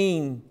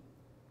seen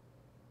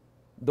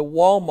the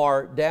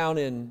Walmart down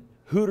in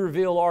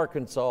Hooterville,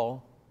 Arkansas.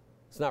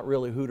 It's not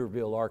really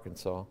Hooterville,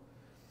 Arkansas.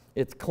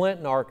 It's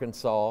Clinton,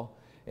 Arkansas.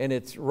 And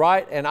it's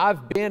right, and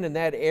I've been in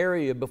that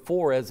area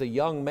before as a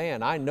young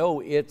man. I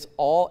know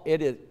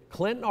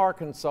Clinton,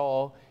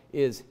 Arkansas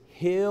is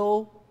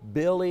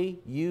hillbilly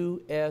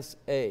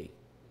USA.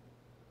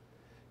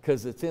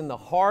 Because it's in the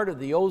heart of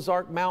the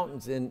Ozark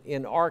Mountains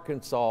in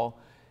Arkansas.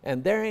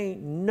 And there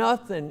ain't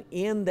nothing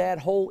in that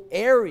whole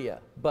area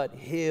but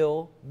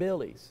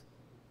hillbillies.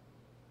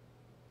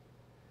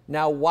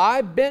 Now,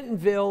 why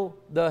Bentonville,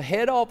 the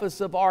head office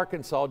of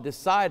Arkansas,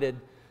 decided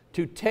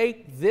to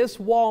take this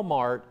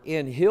Walmart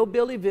in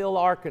Hillbillyville,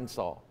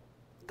 Arkansas,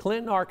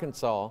 Clinton,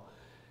 Arkansas,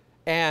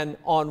 and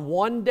on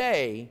one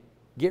day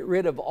get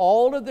rid of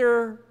all of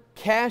their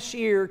cash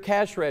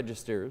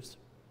registers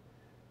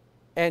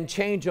and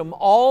change them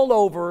all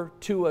over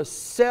to a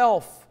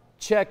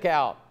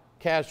self-checkout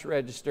cash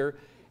register,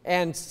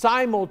 and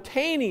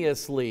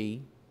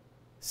simultaneously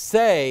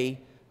say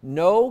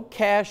no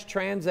cash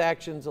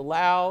transactions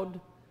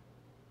allowed,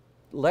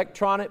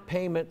 electronic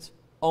payments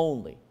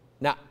only.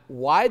 Now,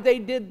 why they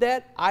did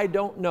that, I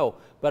don't know.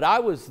 But I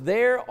was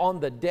there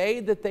on the day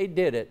that they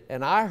did it,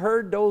 and I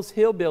heard those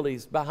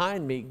hillbillies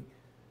behind me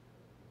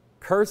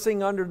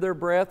cursing under their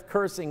breath,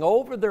 cursing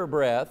over their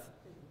breath,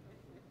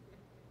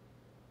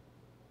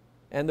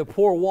 and the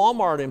poor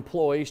Walmart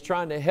employees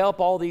trying to help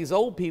all these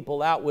old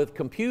people out with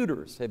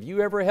computers. Have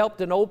you ever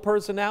helped an old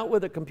person out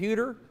with a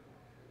computer?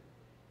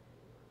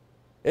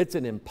 It's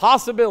an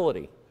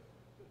impossibility.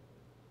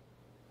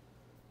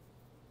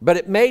 But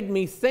it made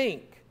me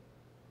think,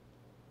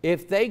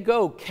 if they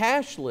go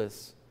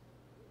cashless,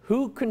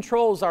 who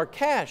controls our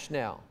cash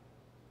now?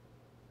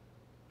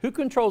 Who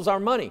controls our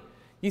money?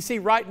 You see,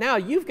 right now,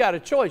 you've got a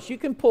choice. You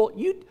can pull,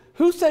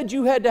 who said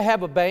you had to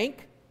have a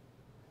bank?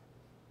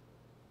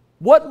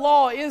 What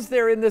law is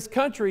there in this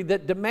country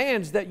that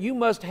demands that you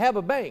must have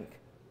a bank?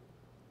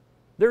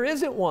 There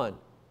isn't one.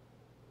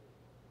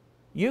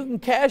 You can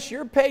cash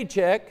your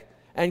paycheck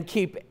and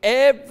keep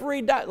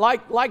every dime,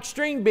 like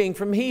String Bean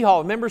from Hee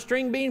Haw. Remember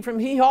String Bean from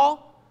Hee Haw?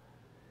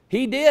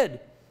 He did.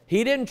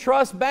 He didn't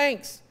trust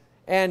banks,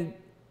 and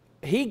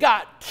he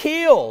got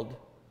killed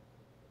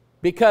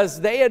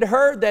because they had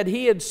heard that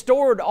he had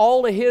stored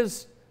all of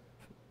his,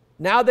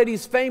 now that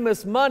he's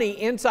famous, money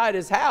inside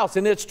his house.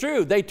 And it's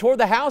true. They tore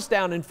the house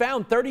down and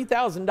found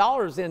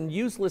 $30,000 in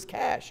useless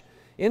cash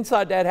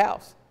inside that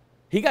house.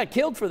 He got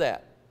killed for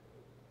that.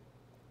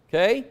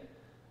 Okay?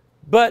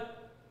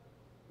 But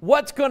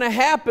what's going to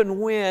happen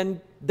when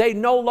they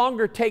no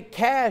longer take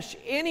cash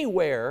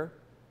anywhere,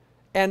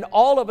 and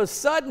all of a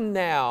sudden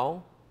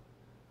now,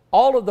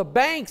 all of the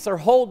banks are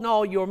holding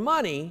all your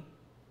money,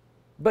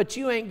 but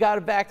you ain't got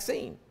a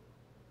vaccine?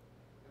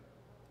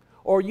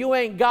 Or you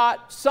ain't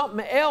got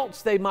something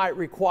else they might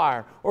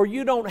require, or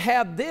you don't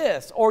have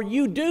this, or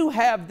you do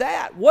have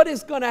that. What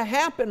is going to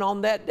happen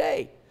on that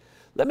day?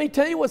 Let me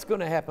tell you what's going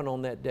to happen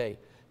on that day.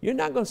 You're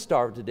not going to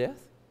starve to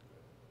death.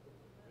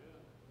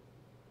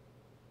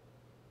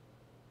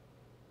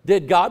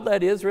 Did God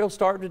let Israel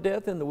starve to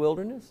death in the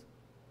wilderness?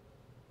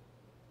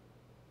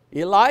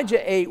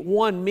 Elijah ate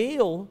one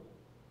meal,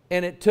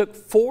 and it took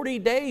 40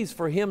 days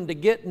for him to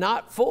get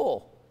not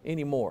full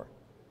anymore.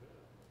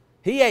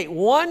 He ate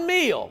one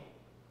meal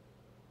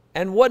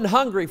and wasn't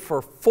hungry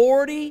for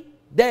 40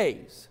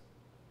 days.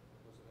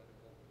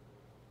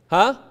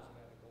 Huh?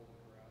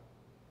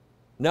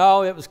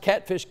 No, it was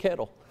catfish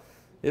kettle.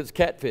 It was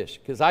catfish,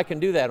 because I can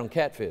do that on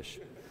catfish.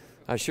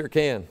 I sure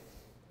can.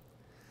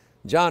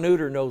 John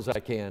Uter knows I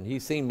can.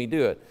 He's seen me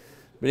do it.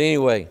 But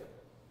anyway,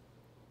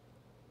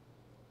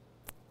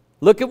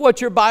 look at what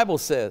your Bible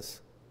says.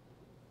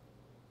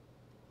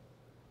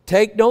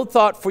 Take no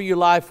thought for your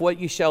life what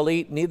you shall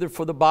eat, neither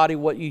for the body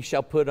what you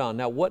shall put on.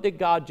 Now, what did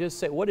God just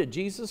say? What did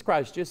Jesus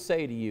Christ just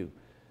say to you?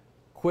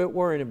 Quit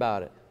worrying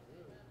about it.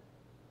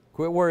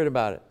 Quit worrying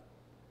about it.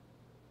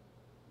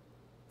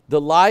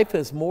 The life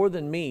is more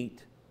than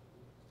meat,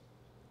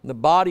 and the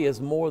body is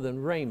more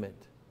than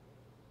raiment.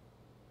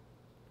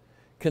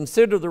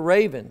 Consider the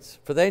ravens,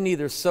 for they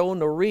neither sow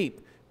nor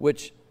reap,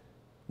 which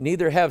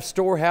neither have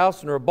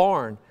storehouse nor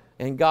barn,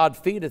 and God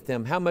feedeth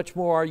them. How much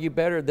more are you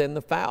better than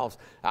the fowls?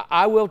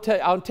 I'll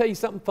tell you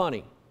something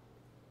funny.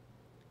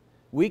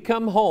 We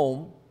come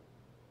home,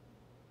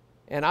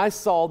 and I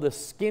saw the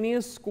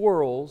skinniest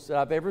squirrels that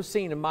I've ever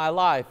seen in my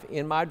life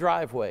in my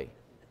driveway.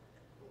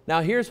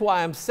 Now, here's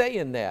why I'm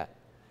saying that.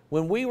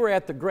 When we were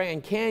at the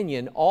Grand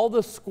Canyon, all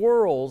the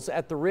squirrels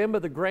at the rim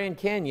of the Grand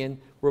Canyon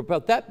were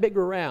about that big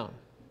around.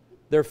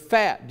 They're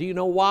fat. Do you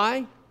know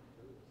why?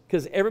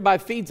 Because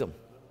everybody feeds them.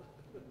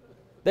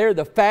 They're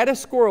the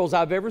fattest squirrels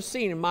I've ever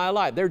seen in my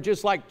life. They're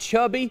just like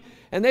chubby,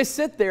 and they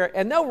sit there,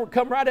 and they'll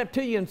come right up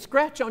to you and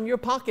scratch on your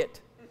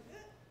pocket,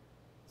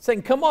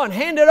 saying, come on,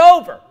 hand it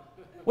over.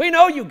 We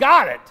know you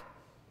got it.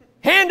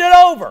 Hand it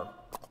over.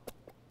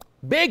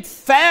 Big,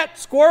 fat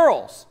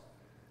squirrels.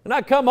 And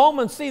I come home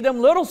and see them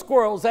little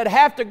squirrels that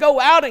have to go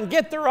out and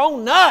get their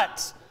own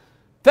nuts.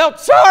 Felt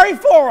sorry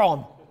for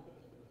them.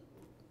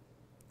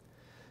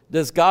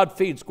 Does God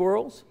feed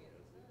squirrels?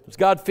 Does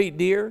God feed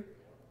deer?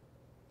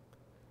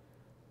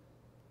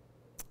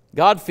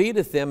 God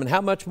feedeth them, and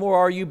how much more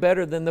are you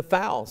better than the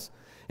fowls?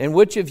 And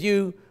which of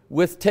you,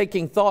 with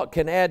taking thought,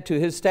 can add to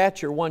his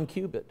stature 1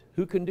 cubit?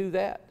 Who can do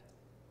that?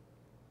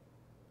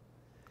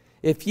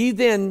 If ye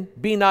then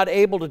be not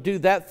able to do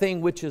that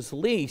thing which is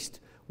least,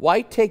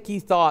 why take ye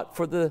thought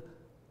for the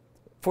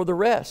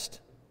rest?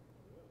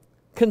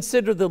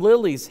 Consider the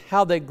lilies,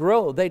 how they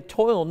grow. They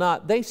toil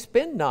not, they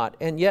spin not.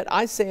 And yet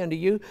I say unto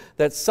you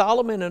that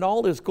Solomon in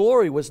all his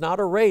glory was not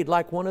arrayed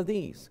like one of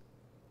these.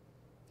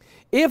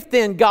 If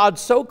then God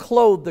so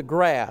clothe the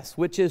grass,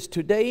 which is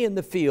today in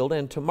the field,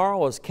 and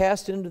tomorrow is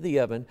cast into the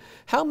oven,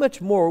 how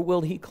much more will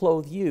he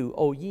clothe you,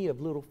 O ye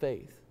of little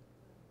faith?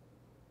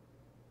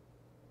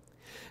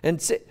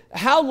 And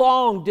how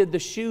long did the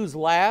shoes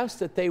last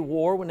that they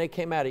wore when they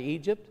came out of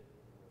Egypt?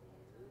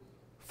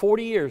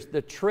 40 years.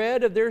 The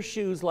tread of their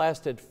shoes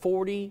lasted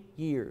 40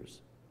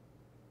 years.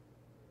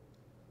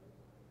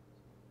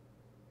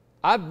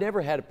 I've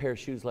never had a pair of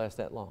shoes last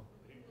that long.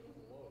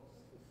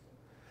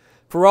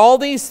 For all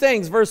these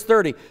things, verse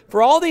 30,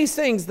 for all these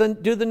things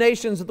do the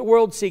nations of the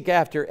world seek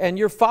after, and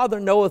your Father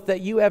knoweth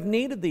that you have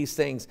need of these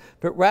things.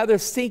 But rather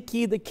seek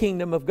ye the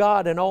kingdom of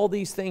God, and all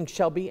these things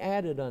shall be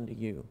added unto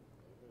you.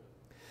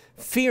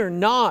 Fear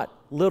not,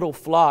 little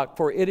flock,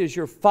 for it is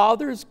your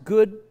Father's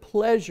good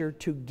pleasure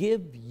to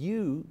give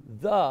you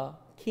the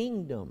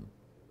kingdom.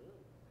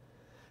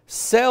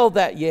 Sell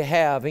that ye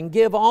have, and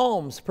give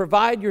alms.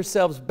 Provide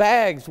yourselves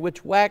bags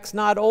which wax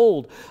not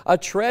old, a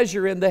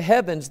treasure in the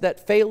heavens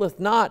that faileth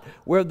not,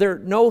 where there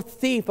no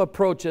thief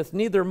approacheth,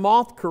 neither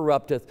moth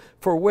corrupteth.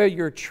 For where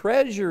your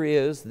treasure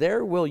is,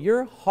 there will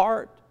your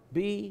heart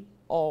be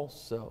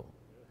also.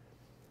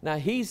 Now,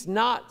 he's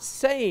not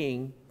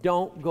saying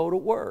don't go to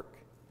work.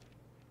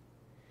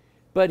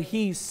 But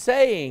he's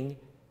saying,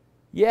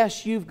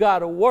 yes, you've got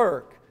to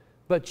work,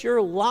 but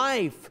your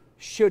life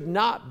should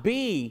not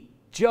be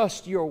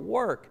just your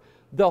work.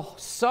 The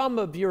sum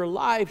of your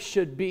life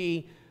should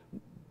be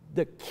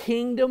the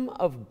kingdom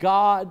of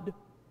God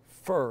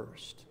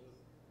first.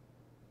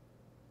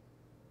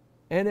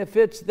 And if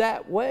it's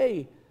that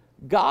way,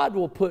 God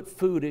will put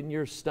food in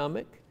your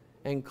stomach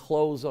and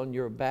clothes on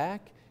your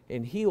back,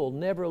 and He will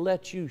never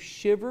let you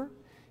shiver.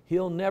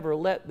 He'll never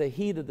let the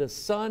heat of the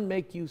sun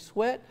make you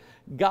sweat.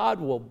 God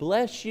will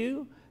bless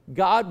you.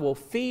 God will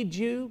feed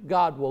you.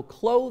 God will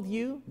clothe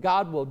you.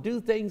 God will do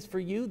things for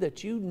you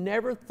that you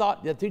never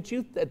thought,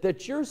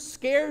 that you're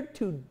scared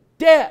to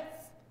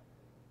death.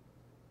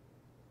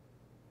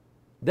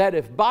 That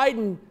if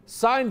Biden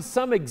signs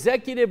some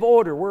executive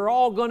order, we're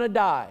all going to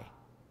die.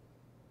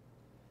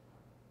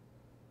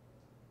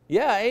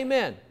 Yeah,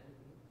 amen.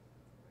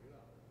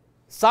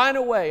 Sign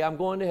away, I'm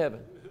going to heaven.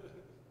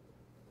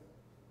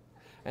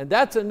 And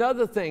that's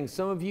another thing,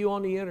 some of you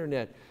on the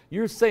internet,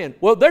 you're saying,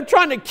 well, they're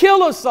trying to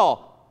kill us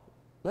all.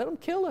 Let them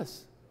kill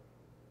us.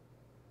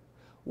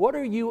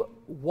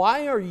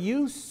 Why are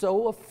you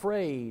so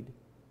afraid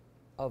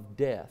of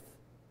death?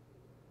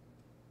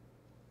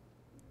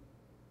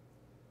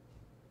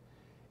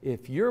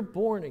 If you're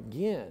born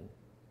again,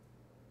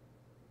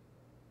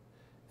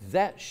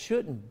 that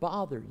shouldn't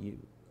bother you.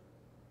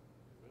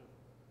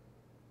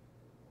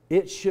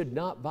 It should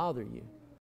not bother you.